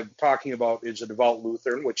friend that I'm talking about is a devout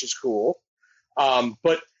Lutheran, which is cool.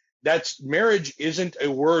 But marriage isn't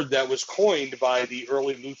a word that was coined by the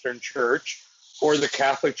early Lutheran Church or the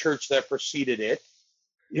Catholic Church that preceded it.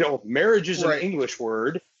 You know, marriage is Right. an English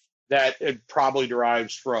word that it probably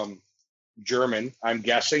derives from German, I'm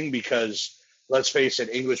guessing, because let's face it,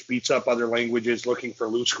 English beats up other languages looking for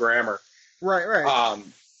loose grammar. Right.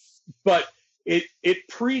 But it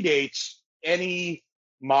predates any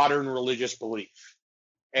modern religious belief.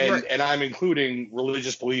 And I'm including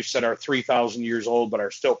religious beliefs that are 3,000 years old but are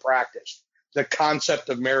still practiced. The concept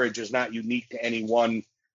of marriage is not unique to any one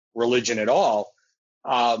religion at all.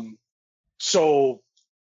 So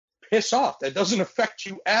piss off. That doesn't affect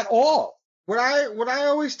you at all. What I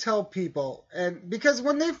always tell people, and because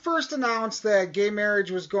when they first announced that gay marriage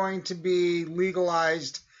was going to be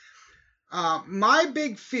legalized, my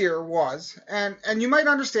big fear was, and you might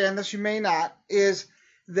understand this, you may not, is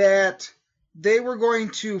that they were going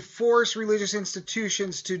to force religious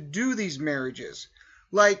institutions to do these marriages.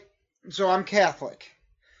 Like, so I'm Catholic.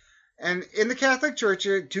 And in the Catholic Church,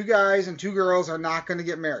 2 guys and 2 girls are not going to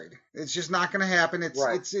get married. It's just not going to happen.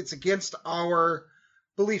 It's against our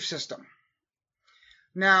belief system.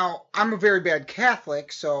 Now, I'm a very bad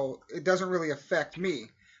Catholic, so it doesn't really affect me.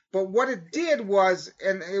 But what it did was,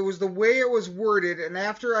 and it was the way it was worded, and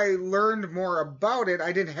after I learned more about it,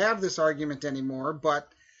 I didn't have this argument anymore,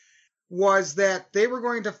 but was that they were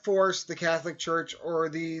going to force the Catholic Church or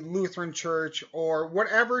the Lutheran Church or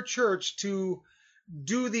whatever church to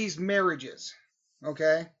do these marriages,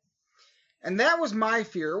 okay? And that was my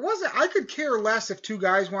fear. It wasn't, I could care less if 2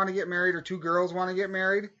 guys want to get married or 2 girls want to get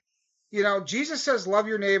married. You know, Jesus says love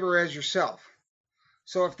your neighbor as yourself.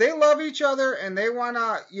 So if they love each other and they want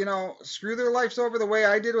to, you know, screw their lives over the way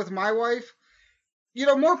I did with my wife, you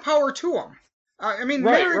know, more power to them. I mean,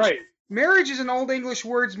 marriage is an old English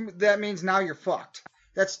word that means now you're fucked.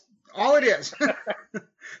 That's all it is.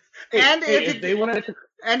 And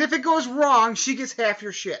if it goes wrong, she gets half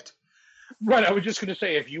your shit. Right, I was just going to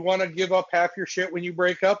say, if you want to give up half your shit when you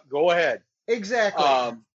break up, go ahead. Exactly.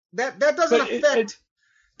 That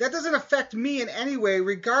doesn't affect me in any way,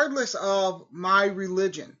 regardless of my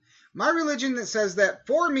religion. My religion that says that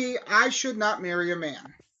for me, I should not marry a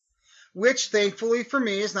man, which thankfully for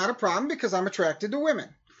me is not a problem because I'm attracted to women.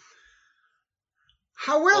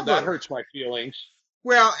 However, well, that hurts my feelings.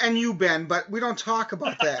 Well, and you, Ben, but we don't talk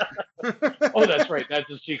about that. Oh, that's right. That's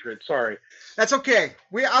a secret. Sorry. That's okay.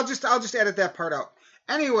 I'll just edit that part out.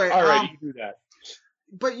 Anyway. All right, you can do that.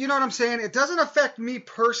 But you know what I'm saying? It doesn't affect me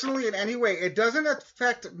personally in any way. It doesn't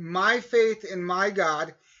affect my faith in my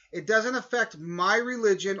God. It doesn't affect my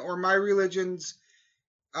religion or my religion's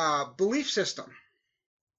belief system.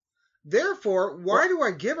 Therefore, why do I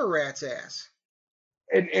give a rat's ass?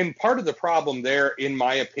 And part of the problem there, in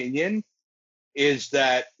my opinion, is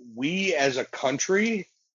that we as a country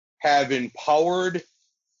have empowered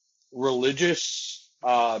religious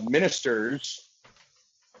ministers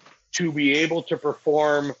to be able to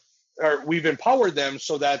perform, or we've empowered them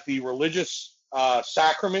so that the religious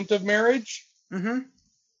sacrament of marriage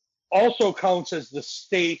also counts as the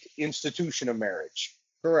state institution of marriage.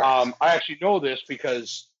 Correct. I actually know this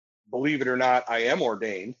because, believe it or not, I am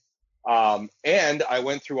ordained. And I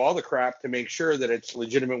went through all the crap to make sure that it's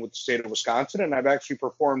legitimate with the state of Wisconsin, and I've actually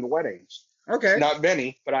performed weddings. Okay. Not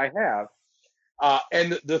many, but I have.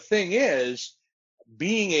 And the thing is,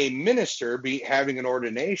 being a minister, having an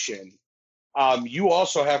ordination, you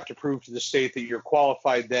also have to prove to the state that you're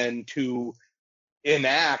qualified then to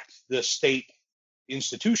enact the state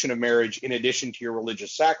institution of marriage in addition to your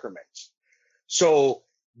religious sacraments. So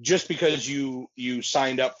just because you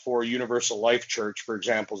signed up for Universal Life Church, for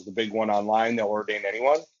example, is the big one online, they'll ordain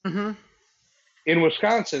anyone. In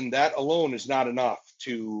Wisconsin, that alone is not enough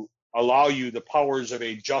to allow you the powers of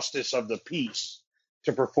a justice of the peace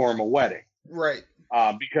to perform a wedding. Right.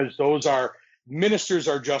 Because those are ministers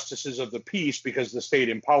are justices of the peace because the state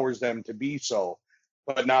empowers them to be so,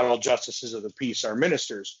 but not all justices of the peace are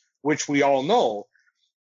ministers, which we all know.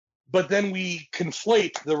 But then we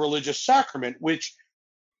conflate the religious sacrament, which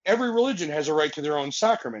every religion has a right to their own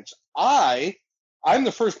sacraments. I'm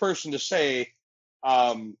the first person to say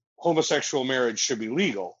homosexual marriage should be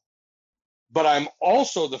legal, but I'm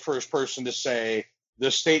also the first person to say the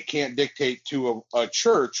state can't dictate to a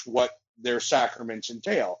church what their sacraments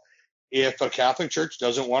entail. If a Catholic church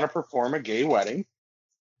doesn't want to perform a gay wedding,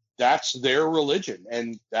 that's their religion,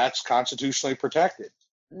 and that's constitutionally protected.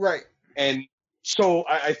 Right. And so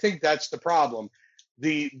I think that's the problem.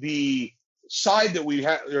 The side that we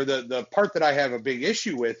have, or the part that I have a big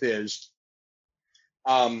issue with is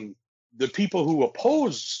the people who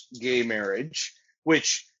oppose gay marriage,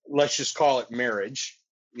 which let's just call it marriage.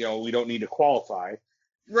 You know, we don't need to qualify.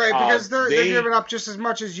 Right, because they're giving up just as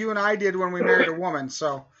much as you and I did when we married a woman.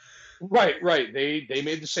 So. Right. They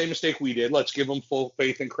made the same mistake we did. Let's give them full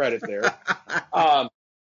faith and credit there.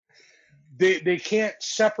 They can't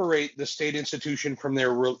separate the state institution from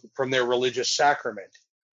their religious sacrament,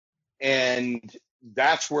 and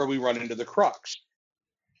that's where we run into the crux.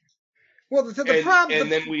 Well, the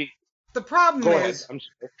problem is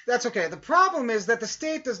that's okay. The problem is that the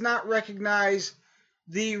state does not recognize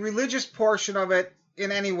the religious portion of it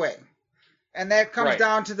in any way, and that comes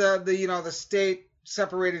down to the state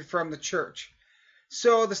separated from the church.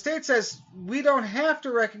 So the state says we don't have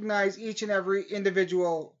to recognize each and every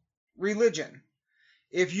individual religion.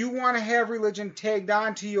 If you want to have religion tagged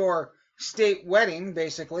on to your state wedding,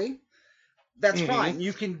 basically, that's fine.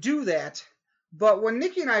 You can do that. But when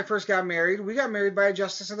Nikki and I first got married, we got married by a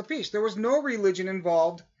justice of the peace. There was no religion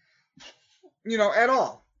involved, at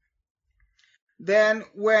all. Then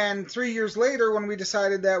when 3 years later, when we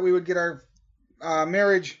decided that we would get our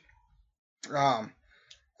marriage,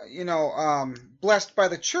 blessed by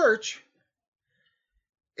the church,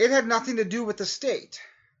 it had nothing to do with the state.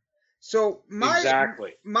 So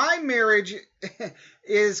my marriage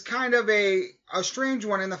is kind of a strange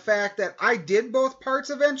one in the fact that I did both parts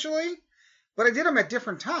eventually, but I did them at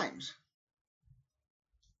different times.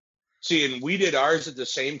 See, and we did ours at the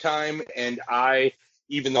same time, and I,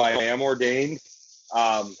 even though I am ordained,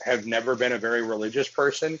 have never been a very religious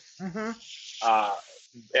person.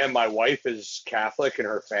 And my wife is Catholic, and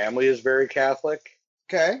her family is very Catholic.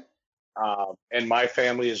 Okay. And my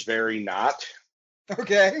family is very not.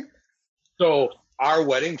 Okay. So our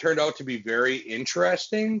wedding turned out to be very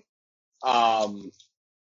interesting, but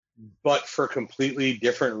for completely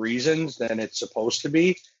different reasons than it's supposed to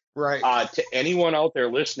be. Right. To anyone out there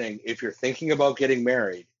listening, if you're thinking about getting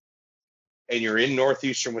married and you're in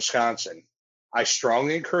northeastern Wisconsin, I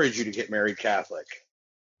strongly encourage you to get married Catholic.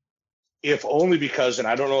 If only because, and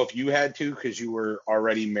I don't know if you had to because you were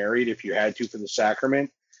already married, if you had to for the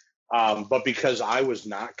sacrament, but because I was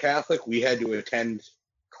not Catholic, we had to attend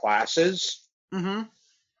classes, and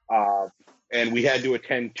we had to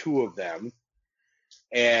attend 2 of them.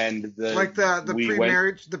 And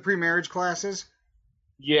the pre-marriage classes.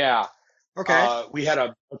 Yeah. Okay. We had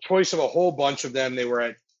a choice of a whole bunch of them. They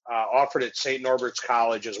were offered at St. Norbert's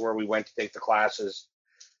College is where we went to take the classes.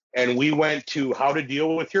 And we went to How to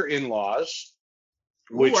Deal with Your In-Laws,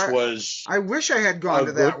 which was... I wish I had gone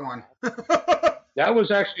to that one. That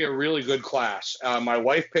was actually a really good class. My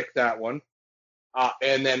wife picked that one.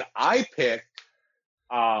 And then I picked...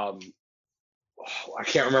 I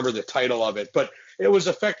can't remember the title of it, but it was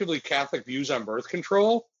effectively Catholic Views on Birth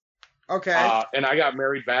Control. Okay. And I got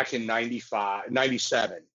married back in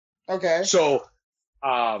 97. Okay. So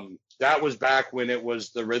that was back when it was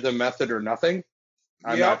the Rhythm Method or nothing.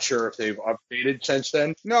 I'm not sure if they've updated since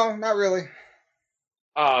then. No, not really.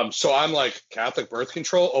 So I'm like, Catholic birth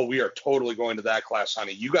control? Oh, we are totally going to that class,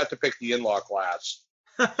 honey. You got to pick the in-law class.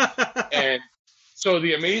 And so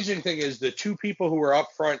the amazing thing is the two people who were up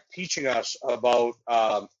front teaching us about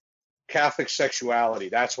Catholic sexuality,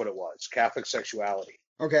 that's what it was, Catholic sexuality.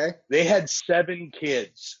 Okay. They had 7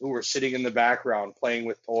 kids who were sitting in the background playing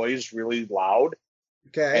with toys really loud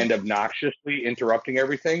and obnoxiously interrupting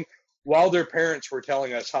everything while their parents were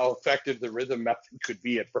telling us how effective the rhythm method could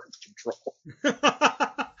be at birth control.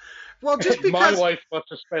 Well, just because my wife must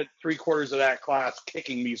have spent 3/4 of that class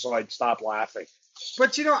kicking me so I'd stop laughing.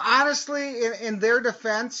 But, honestly, in their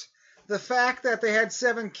defense, the fact that they had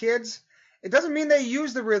 7 kids, it doesn't mean they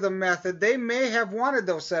used the rhythm method. They may have wanted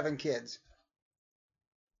those 7 kids.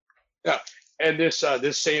 Yeah, and this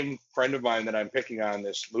same friend of mine that I'm picking on,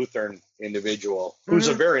 this Lutheran individual, who's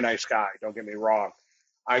a very nice guy, don't get me wrong.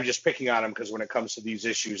 I'm just picking on him because when it comes to these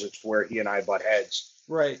issues, it's where he and I butt heads.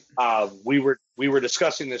 Right. We were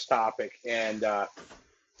discussing this topic, and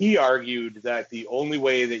he argued that the only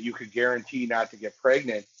way that you could guarantee not to get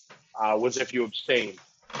pregnant was if you abstained.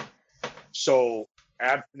 So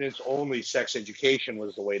abstinence-only sex education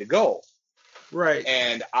was the way to go. Right.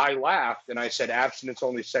 And I laughed, and I said,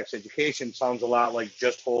 abstinence-only sex education sounds a lot like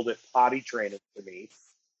just hold it potty training to me.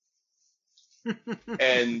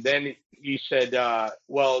 And then he said,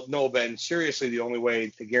 well, no, Ben, seriously, the only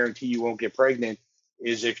way to guarantee you won't get pregnant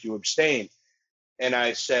is if you abstain. And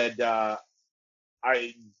I said,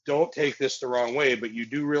 I don't take this the wrong way, but you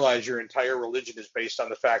do realize your entire religion is based on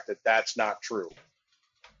the fact that that's not true.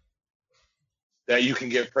 That you can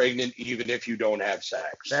get pregnant even if you don't have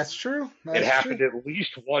sex. That's true. It happened at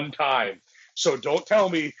least one time. So don't tell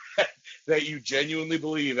me that you genuinely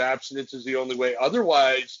believe abstinence is the only way.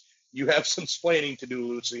 Otherwise, you have some splaining to do,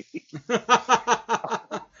 Lucy.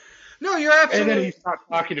 No, you're absolutely. And then he stopped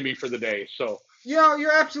talking to me for the day. So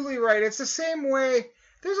you're absolutely right. It's the same way.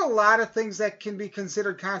 There's a lot of things that can be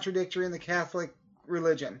considered contradictory in the Catholic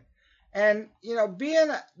religion. And,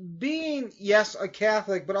 being, yes, a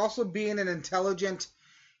Catholic, but also being an intelligent,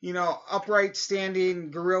 upright,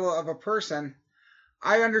 standing gorilla of a person,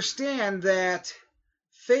 I understand that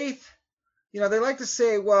faith, they like to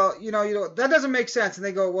say, well, that doesn't make sense. And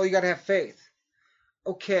they go, well, you got to have faith.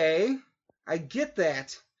 Okay, I get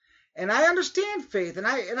that. And I understand faith, and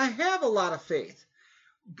I have a lot of faith.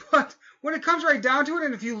 But when it comes right down to it,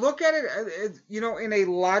 and if you look at it, in a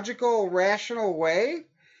logical, rational way,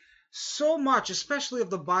 so much, especially of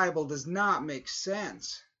the Bible, does not make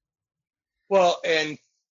sense. Well, and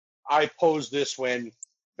I posed this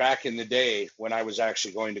back in the day when I was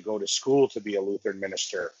actually going to go to school to be a Lutheran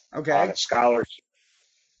minister on a scholarship.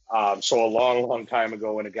 So a long, long time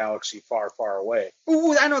ago in a galaxy far, far away.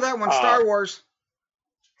 Ooh, I know that one, Star Wars.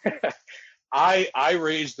 I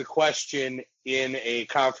raised the question in a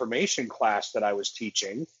confirmation class that I was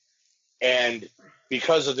teaching, and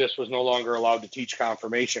because of this was no longer allowed to teach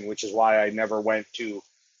confirmation, which is why I never went to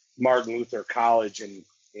Martin Luther College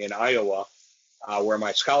in Iowa, where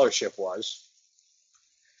my scholarship was.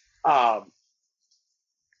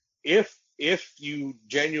 If you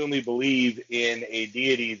genuinely believe in a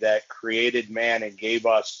deity that created man and gave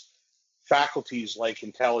us faculties like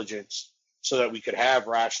intelligence so that we could have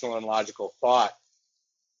rational and logical thought,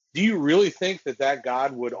 do you really think that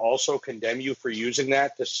God would also condemn you for using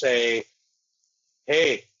that to say,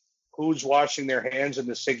 hey, who's washing their hands in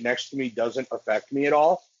the sink next to me doesn't affect me at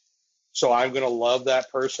all, so I'm going to love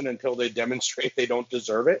that person until they demonstrate they don't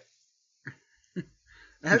deserve it?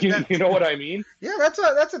 You know what I mean? Yeah,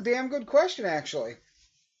 that's a damn good question, actually.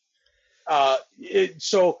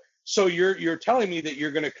 So you're telling me that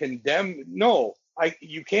you're going to condemn? No,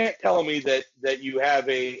 you can't tell me that you have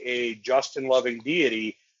a just and loving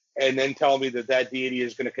deity and then tell me that deity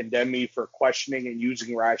is going to condemn me for questioning and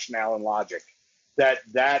using rationale and logic.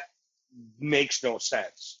 That makes no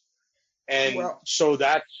sense. And so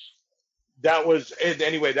that was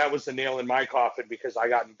the nail in my coffin, because I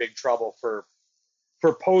got in big trouble for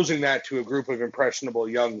posing that to a group of impressionable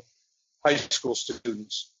young high school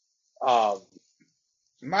students.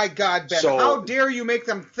 My God, Ben, how dare you make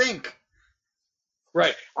them think?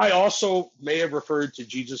 Right. I also may have referred to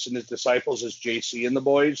Jesus and his disciples as JC and the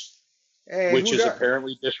boys, which is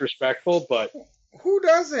apparently disrespectful, but who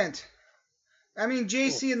doesn't? I mean,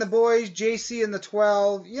 JC and the boys, JC and the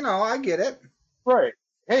 12, I get it. Right.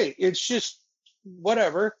 Hey, it's just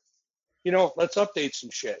whatever. Let's update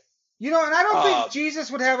some shit. And I don't think Jesus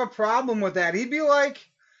would have a problem with that. He'd be like,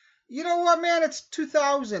 you know what, man, it's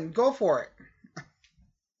 2000. Go for it.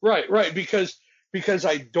 Right. Because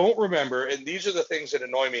I don't remember, and these are the things that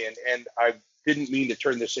annoy me, and I didn't mean to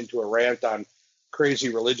turn this into a rant on crazy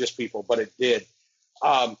religious people, but it did.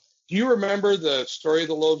 Do Do you remember the story of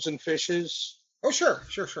the loaves and fishes? Oh, sure.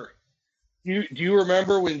 Do you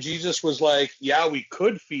remember when Jesus was like, yeah, we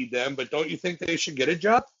could feed them, but don't you think they should get a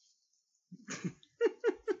job? I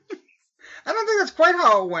don't think that's quite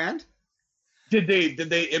how it went. Did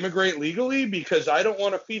they immigrate legally? Because I don't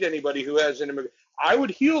want to feed anybody who has an immigrant. I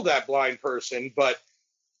would heal that blind person, but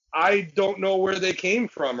I don't know where they came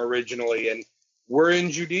from originally. And we're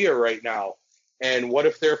in Judea right now. And what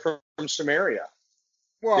if they're from Samaria?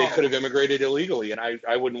 Well, They could have immigrated illegally, and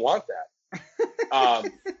I wouldn't want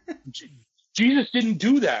that. Jesus didn't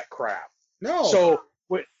do that crap. no. So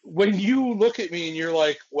when you look at me and you're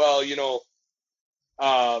like, well,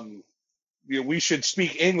 we should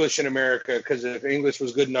speak English in America because if English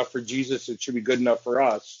was good enough for Jesus, it should be good enough for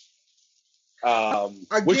us.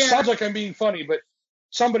 Which sounds like I'm being funny, but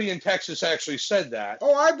somebody in Texas actually said that.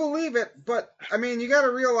 Oh, I believe it, but I mean, you got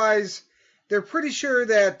to realize they're pretty sure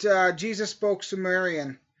that Jesus spoke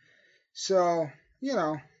Sumerian, so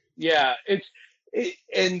Yeah,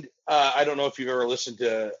 and I don't know if you've ever listened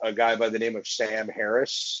to a guy by the name of Sam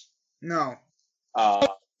Harris. No.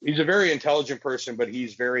 He's a very intelligent person, but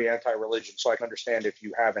he's very anti-religion, so I can understand if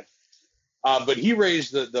you haven't. But he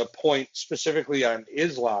raised the point specifically on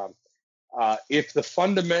Islam. If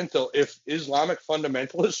Islamic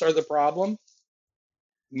fundamentalists are the problem,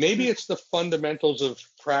 maybe it's the fundamentals of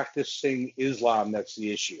practicing Islam that's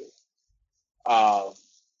the issue.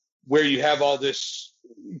 Where you have all this,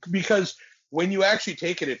 because when you actually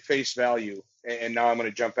take it at face value, and now I'm going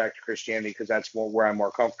to jump back to Christianity because that's where I'm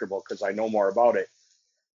more comfortable because I know more about it.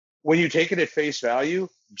 When you take it at face value,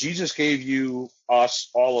 Jesus gave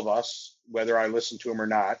all of us, whether I listen to him or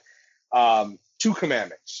not, 2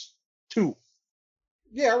 commandments. 2.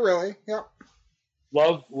 Yeah, really. Yep.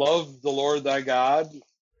 Love the Lord thy God,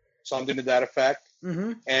 something to that effect,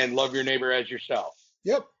 and love your neighbor as yourself.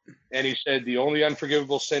 Yep. And he said the only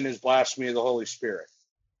unforgivable sin is blasphemy of the Holy Spirit.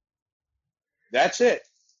 That's it.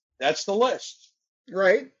 That's the list.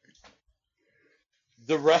 Right.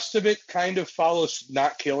 The rest of it kind of follows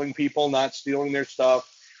not killing people, not stealing their stuff.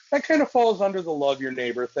 That kind of falls under the love your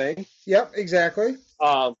neighbor thing. Yep, exactly.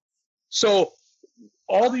 So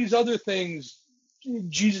all these other things,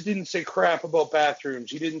 Jesus didn't say crap about bathrooms.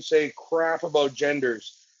 He didn't say crap about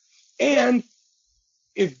genders. And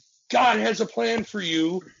if God has a plan for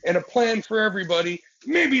you and a plan for everybody,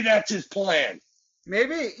 maybe that's his plan.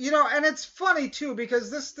 Maybe, and it's funny too, because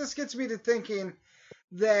this gets me to thinking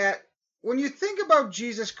that when you think about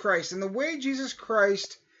Jesus Christ and the way Jesus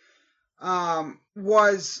Christ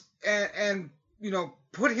was and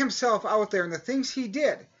put himself out there and the things he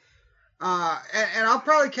did, and I'll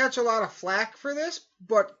probably catch a lot of flack for this,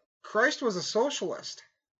 but Christ was a socialist.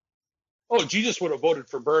 Oh, Jesus would have voted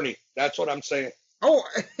for Bernie. That's what I'm saying. Oh,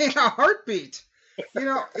 in a heartbeat.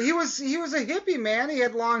 He was a hippie, man. He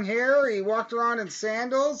had long hair. He walked around in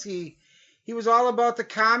sandals. He was all about the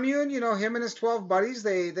commune. Him and his 12 buddies,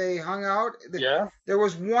 they hung out. Yeah. There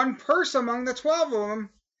was one purse among the 12 of them,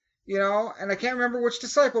 and I can't remember which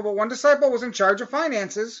disciple, but one disciple was in charge of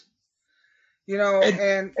finances.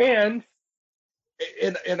 And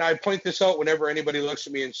I point this out whenever anybody looks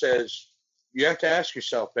at me and says, you have to ask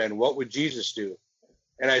yourself, Ben, what would Jesus do?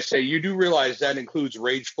 And I say, you do realize that includes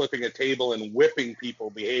rage flipping a table and whipping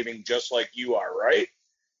people behaving just like you are, right?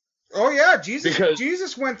 Oh, yeah.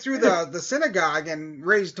 Jesus went through the synagogue and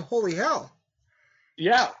raised holy hell.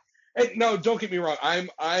 Yeah. And no, don't get me wrong.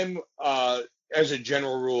 I'm as a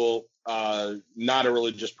general rule, not a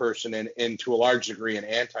religious person and to a large degree an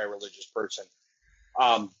anti-religious person.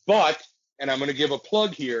 But, and I'm going to give a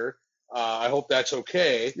plug here. I hope that's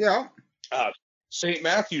okay. Yeah. St.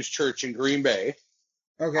 Matthew's Church in Green Bay.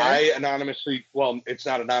 Okay. I anonymously, well, it's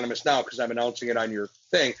not anonymous now because I'm announcing it on your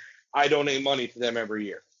thing. I donate money to them every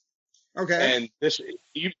year. Okay. And this,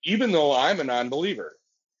 even though I'm a non-believer,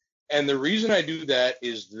 and the reason I do that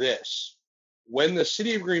is this: when the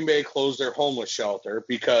city of Green Bay closed their homeless shelter,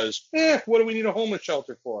 because what do we need a homeless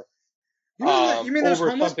shelter for? You mean there's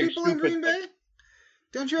homeless people in Green Bay?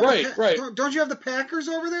 Don't you have right. Don't you have the Packers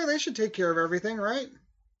over there? They should take care of everything, right?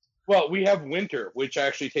 Well, we have Winter, which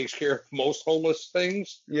actually takes care of most homeless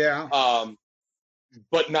things. Yeah.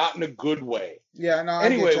 But not in a good way. Yeah. No.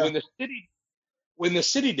 Anyway, when the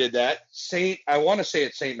city did that, I want to say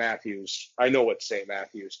it's St. Matthew's. I know it's St.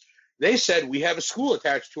 Matthew's. They said we have a school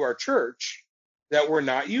attached to our church that we're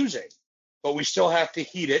not using, but we still have to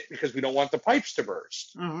heat it because we don't want the pipes to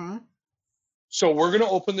burst. Mm-hmm. So we're going to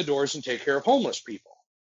open the doors and take care of homeless people.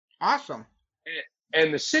 Awesome.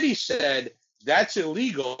 And the city said, that's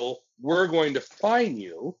illegal. We're going to fine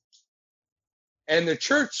you. And the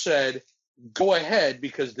church said, go ahead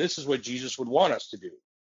because this is what Jesus would want us to do.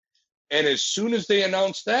 And as soon as they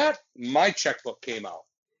announced that, my checkbook came out.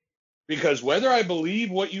 Because whether I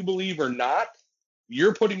believe what you believe or not,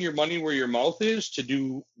 you're putting your money where your mouth is to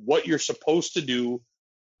do what you're supposed to do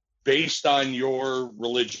based on your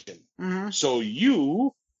religion. Mm-hmm. So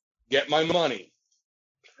you get my money.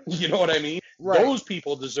 You know what I mean? Right. Those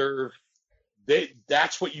people deserve,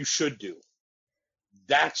 that's what you should do.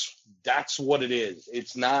 That's what it is.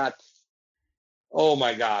 It's not, oh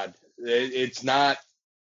my God, it's not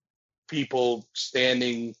people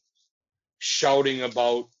standing shouting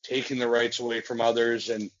about taking the rights away from others.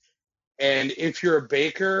 And if you're a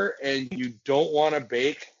baker and you don't want to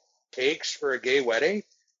bake cakes for a gay wedding,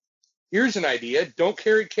 here's an idea. Don't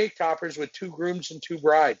carry cake toppers with 2 grooms and 2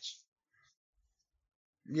 brides.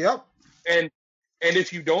 Yep. And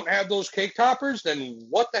if you don't have those cake toppers, then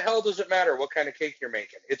what the hell does it matter what kind of cake you're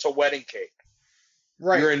making? It's a wedding cake.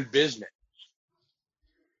 Right. You're in business.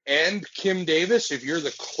 And Kim Davis, if you're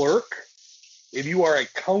the clerk, if you are a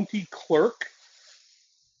county clerk,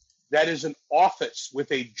 that is an office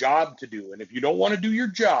with a job to do. And if you don't want to do your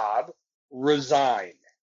job, resign.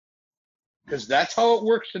 Because that's how it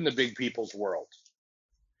works in the big people's world.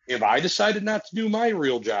 If I decided not to do my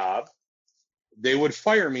real job, they would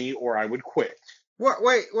fire me or I would quit. What?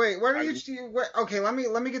 Wait. What are you? Okay, let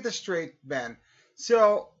me get this straight, Ben.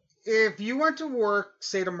 So if you went to work,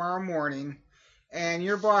 say tomorrow morning, and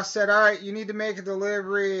your boss said, all right, you need to make a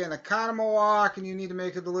delivery in Oconomowoc, and you need to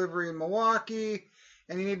make a delivery in Milwaukee,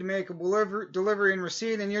 and you need to make a delivery in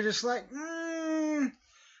Racine, and you're just like,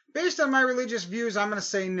 based on my religious views, I'm going to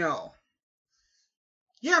say no.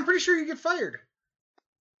 Yeah, I'm pretty sure you get fired.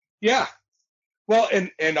 Yeah. Well,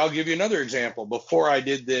 and I'll give you another example. Before I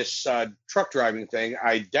did this truck driving thing,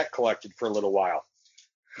 I debt collected for a little while.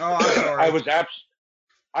 Oh, I'm sorry.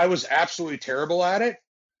 I was absolutely terrible at it.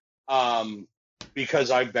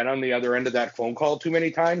 Because I've been on the other end of that phone call too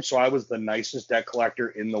many times, so I was the nicest debt collector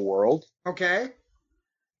in the world. Okay.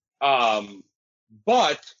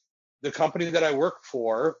 But the company that I work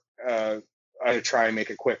for, I try and make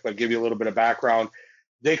it quick, but give you a little bit of background.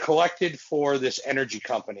 They collected for this energy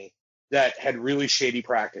company that had really shady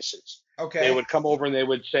practices. Okay. They would come over and they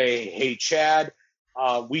would say, hey, Chad,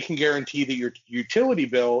 we can guarantee that your utility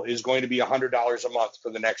bill is going to be $100 a month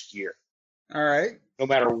for the next year. All right. No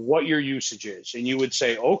matter what your usage is. And you would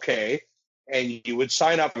say, okay, and you would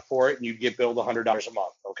sign up for it and you'd get billed $100 a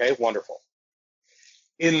month. Okay, wonderful.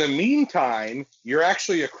 In the meantime, you're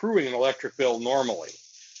actually accruing an electric bill normally.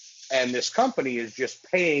 And this company is just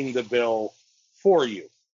paying the bill for you.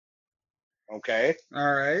 Okay?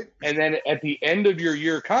 All right. And then at the end of your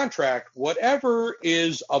year contract, whatever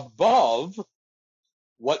is above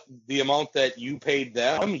what the amount that you paid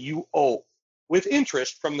them, you owe with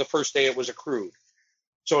interest from the first day it was accrued.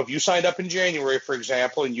 So if you signed up in January, for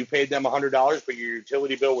example, and you paid them $100, but your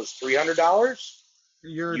utility bill was $300,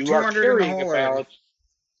 you are carrying a balance.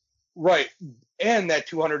 Right. And that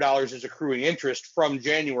 $200 is accruing interest from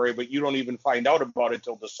January, but you don't even find out about it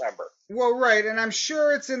till December. Well, right. And I'm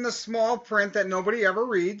sure it's in the small print that nobody ever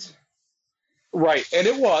reads. Right. And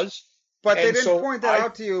it was. But they didn't point that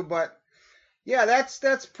out to you. But yeah,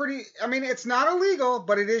 that's pretty, I mean, it's not illegal,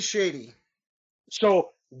 but it is shady.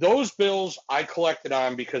 So those bills I collected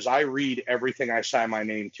on because I read everything I sign my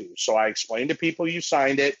name to. So I explained to people you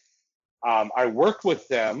signed it. I worked with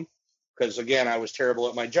them because, again, I was terrible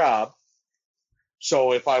at my job.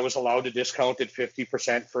 So if I was allowed to discount it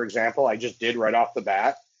 50%, for example, I just did right off the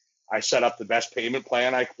bat. I set up the best payment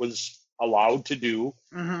plan I was allowed to do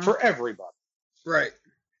for everybody. Right.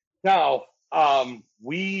 Now,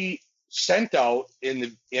 we sent out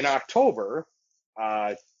in October,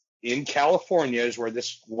 in California is where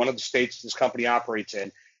one of the states this company operates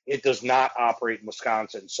in. It does not operate in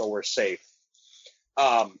Wisconsin, so we're safe.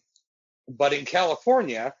 But in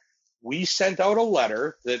California, we sent out a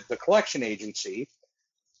letter, the collection agency,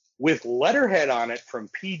 with letterhead on it from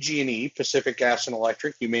PG&E, Pacific Gas and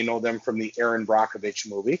Electric. You may know them from the Aaron Brockovich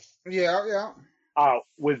movie. Yeah.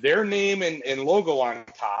 With their name and logo on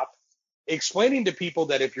top, explaining to people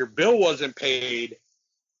that if your bill wasn't paid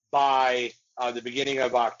by the beginning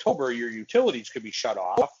of October, your utilities could be shut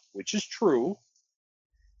off, which is true.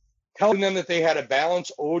 Telling them that they had a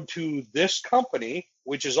balance owed to this company,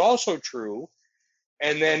 which is also true,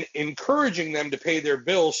 and then encouraging them to pay their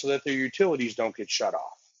bills so that their utilities don't get shut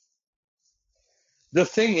off. The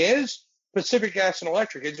thing is, Pacific Gas and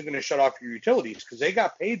Electric isn't going to shut off your utilities because they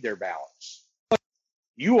got paid their balance.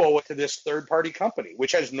 You owe it to this third-party company,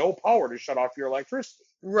 which has no power to shut off your electricity.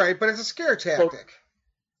 Right, but it's a scare tactic.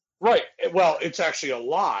 Right. Well, it's actually a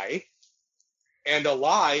lie. And a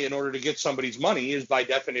lie, in order to get somebody's money, is by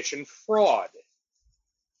definition fraud.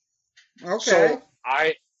 Okay. So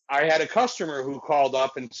I I had a customer who called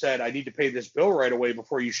up and said, I need to pay this bill right away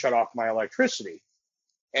before you shut off my electricity.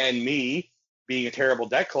 And me, being a terrible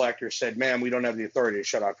debt collector, said, ma'am, we don't have the authority to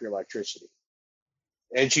shut off your electricity.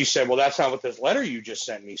 And she said, well, that's not what this letter you just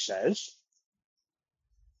sent me says.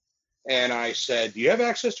 And I said, do you have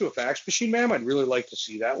access to a fax machine, ma'am? I'd really like to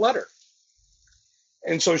see that letter.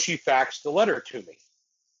 And so she faxed the letter to me.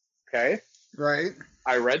 Okay? Right.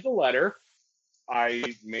 I read the letter.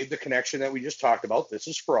 I made the connection that we just talked about. This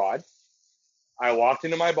is fraud. I walked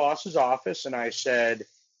into my boss's office and I said,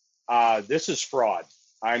 this is fraud.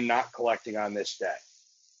 I'm not collecting on this debt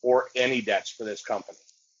or any debts for this company.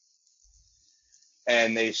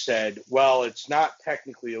 And they said, well, it's not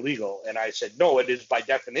technically illegal. And I said, no, it is by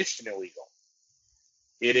definition illegal.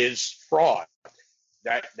 It is fraud.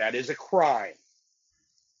 That is a crime.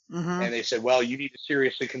 Mm-hmm. And they said, well, you need to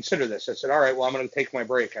seriously consider this. I said, all right, well, I'm going to take my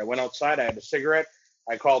break. I went outside. I had a cigarette.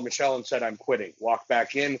 I called Michelle and said, I'm quitting. Walked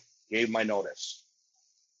back in, gave my notice.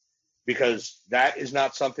 Because that is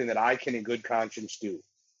not something that I can in good conscience do.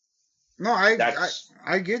 No,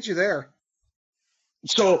 I get you there.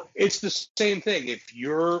 So it's the same thing. If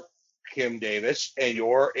you're Kim Davis and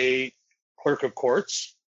you're a clerk of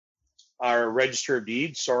courts or a register of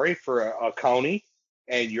deeds, for a county,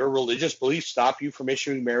 and your religious beliefs stop you from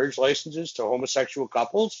issuing marriage licenses to homosexual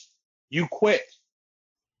couples, you quit.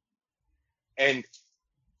 And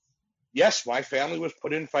yes, my family was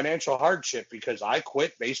put in financial hardship because I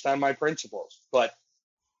quit based on my principles. But,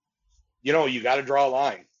 you got to draw a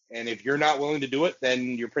line. And if you're not willing to do it,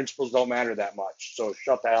 then your principles don't matter that much. So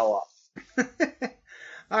shut the hell up.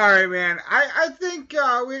 All right, man. I think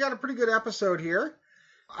we got a pretty good episode here.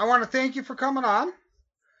 I want to thank you for coming on.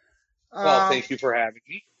 Well, thank you for having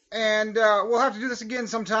me. And we'll have to do this again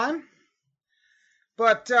sometime.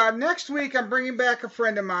 But next week, I'm bringing back a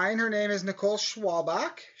friend of mine. Her name is Nicole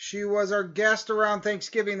Schwalbach. She was our guest around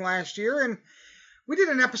Thanksgiving last year, and we did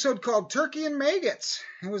an episode called Turkey and Maggots.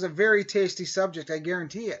 It was a very tasty subject, I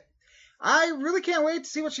guarantee it. I really can't wait to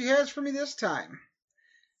see what she has for me this time.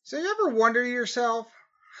 So you ever wonder to yourself,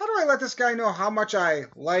 how do I let this guy know how much I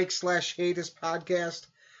like/hate his podcast?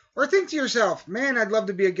 Or think to yourself, man, I'd love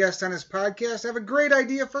to be a guest on his podcast. I have a great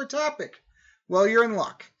idea for a topic. Well, you're in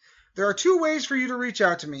luck. There are two ways for you to reach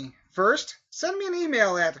out to me. First, send me an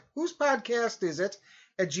email at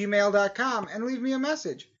whospodcastisit@gmail.com and leave me a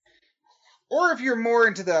message. Or if you're more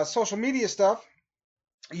into the social media stuff,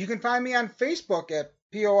 you can find me on Facebook at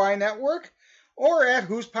POI Network or at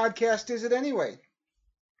Whose Podcast Is It Anyway?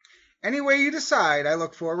 Any way you decide, I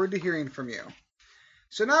look forward to hearing from you.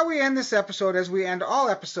 So now we end this episode, as we end all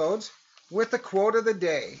episodes, with the quote of the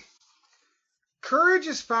day. Courage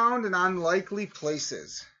is found in unlikely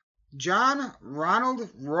places. John Ronald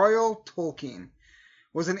Reuel Tolkien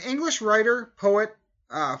was an English writer, poet,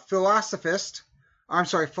 philologist,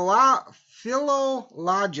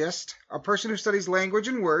 a person who studies language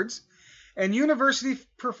and words, and university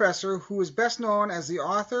professor who is best known as the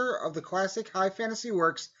author of the classic high fantasy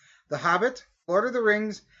works The Hobbit, Lord of the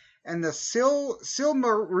Rings, and the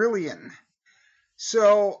Silmarillion.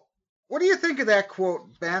 So, what do you think of that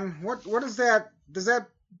quote, Ben? What is that? Does that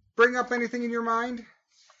bring up anything in your mind?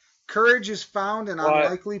 Courage is found in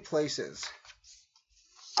unlikely places.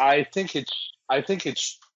 I think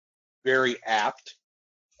it's very apt,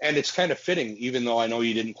 and it's kind of fitting, even though I know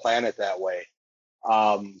you didn't plan it that way.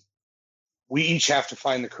 We each have to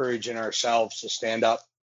find the courage in ourselves to stand up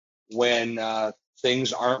when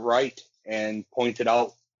things aren't right and point it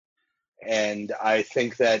out. And I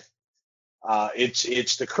think that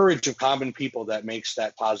it's the courage of common people that makes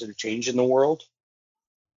that positive change in the world.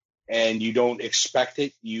 And you don't expect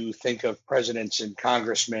it. You think of presidents and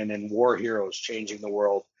congressmen and war heroes changing the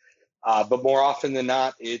world. But more often than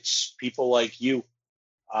not, it's people like you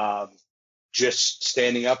just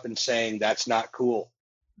standing up and saying, that's not cool.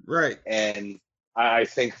 Right. And I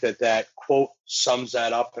think that quote sums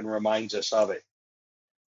that up and reminds us of it.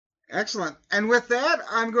 Excellent. And with that,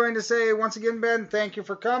 I'm going to say once again, Ben, thank you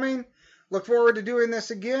for coming. Look forward to doing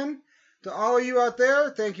this again. To all of you out there,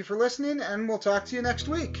 thank you for listening, and we'll talk to you next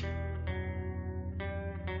week.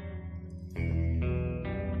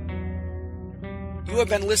 You have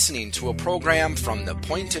been listening to a program from the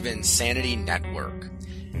Point of Insanity Network.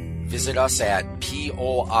 Visit us at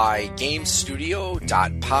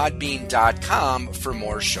poigamestudio.podbean.com for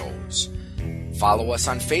more shows. Follow us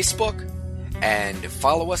on Facebook and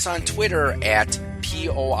follow us on Twitter at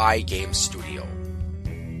POI Game Studio.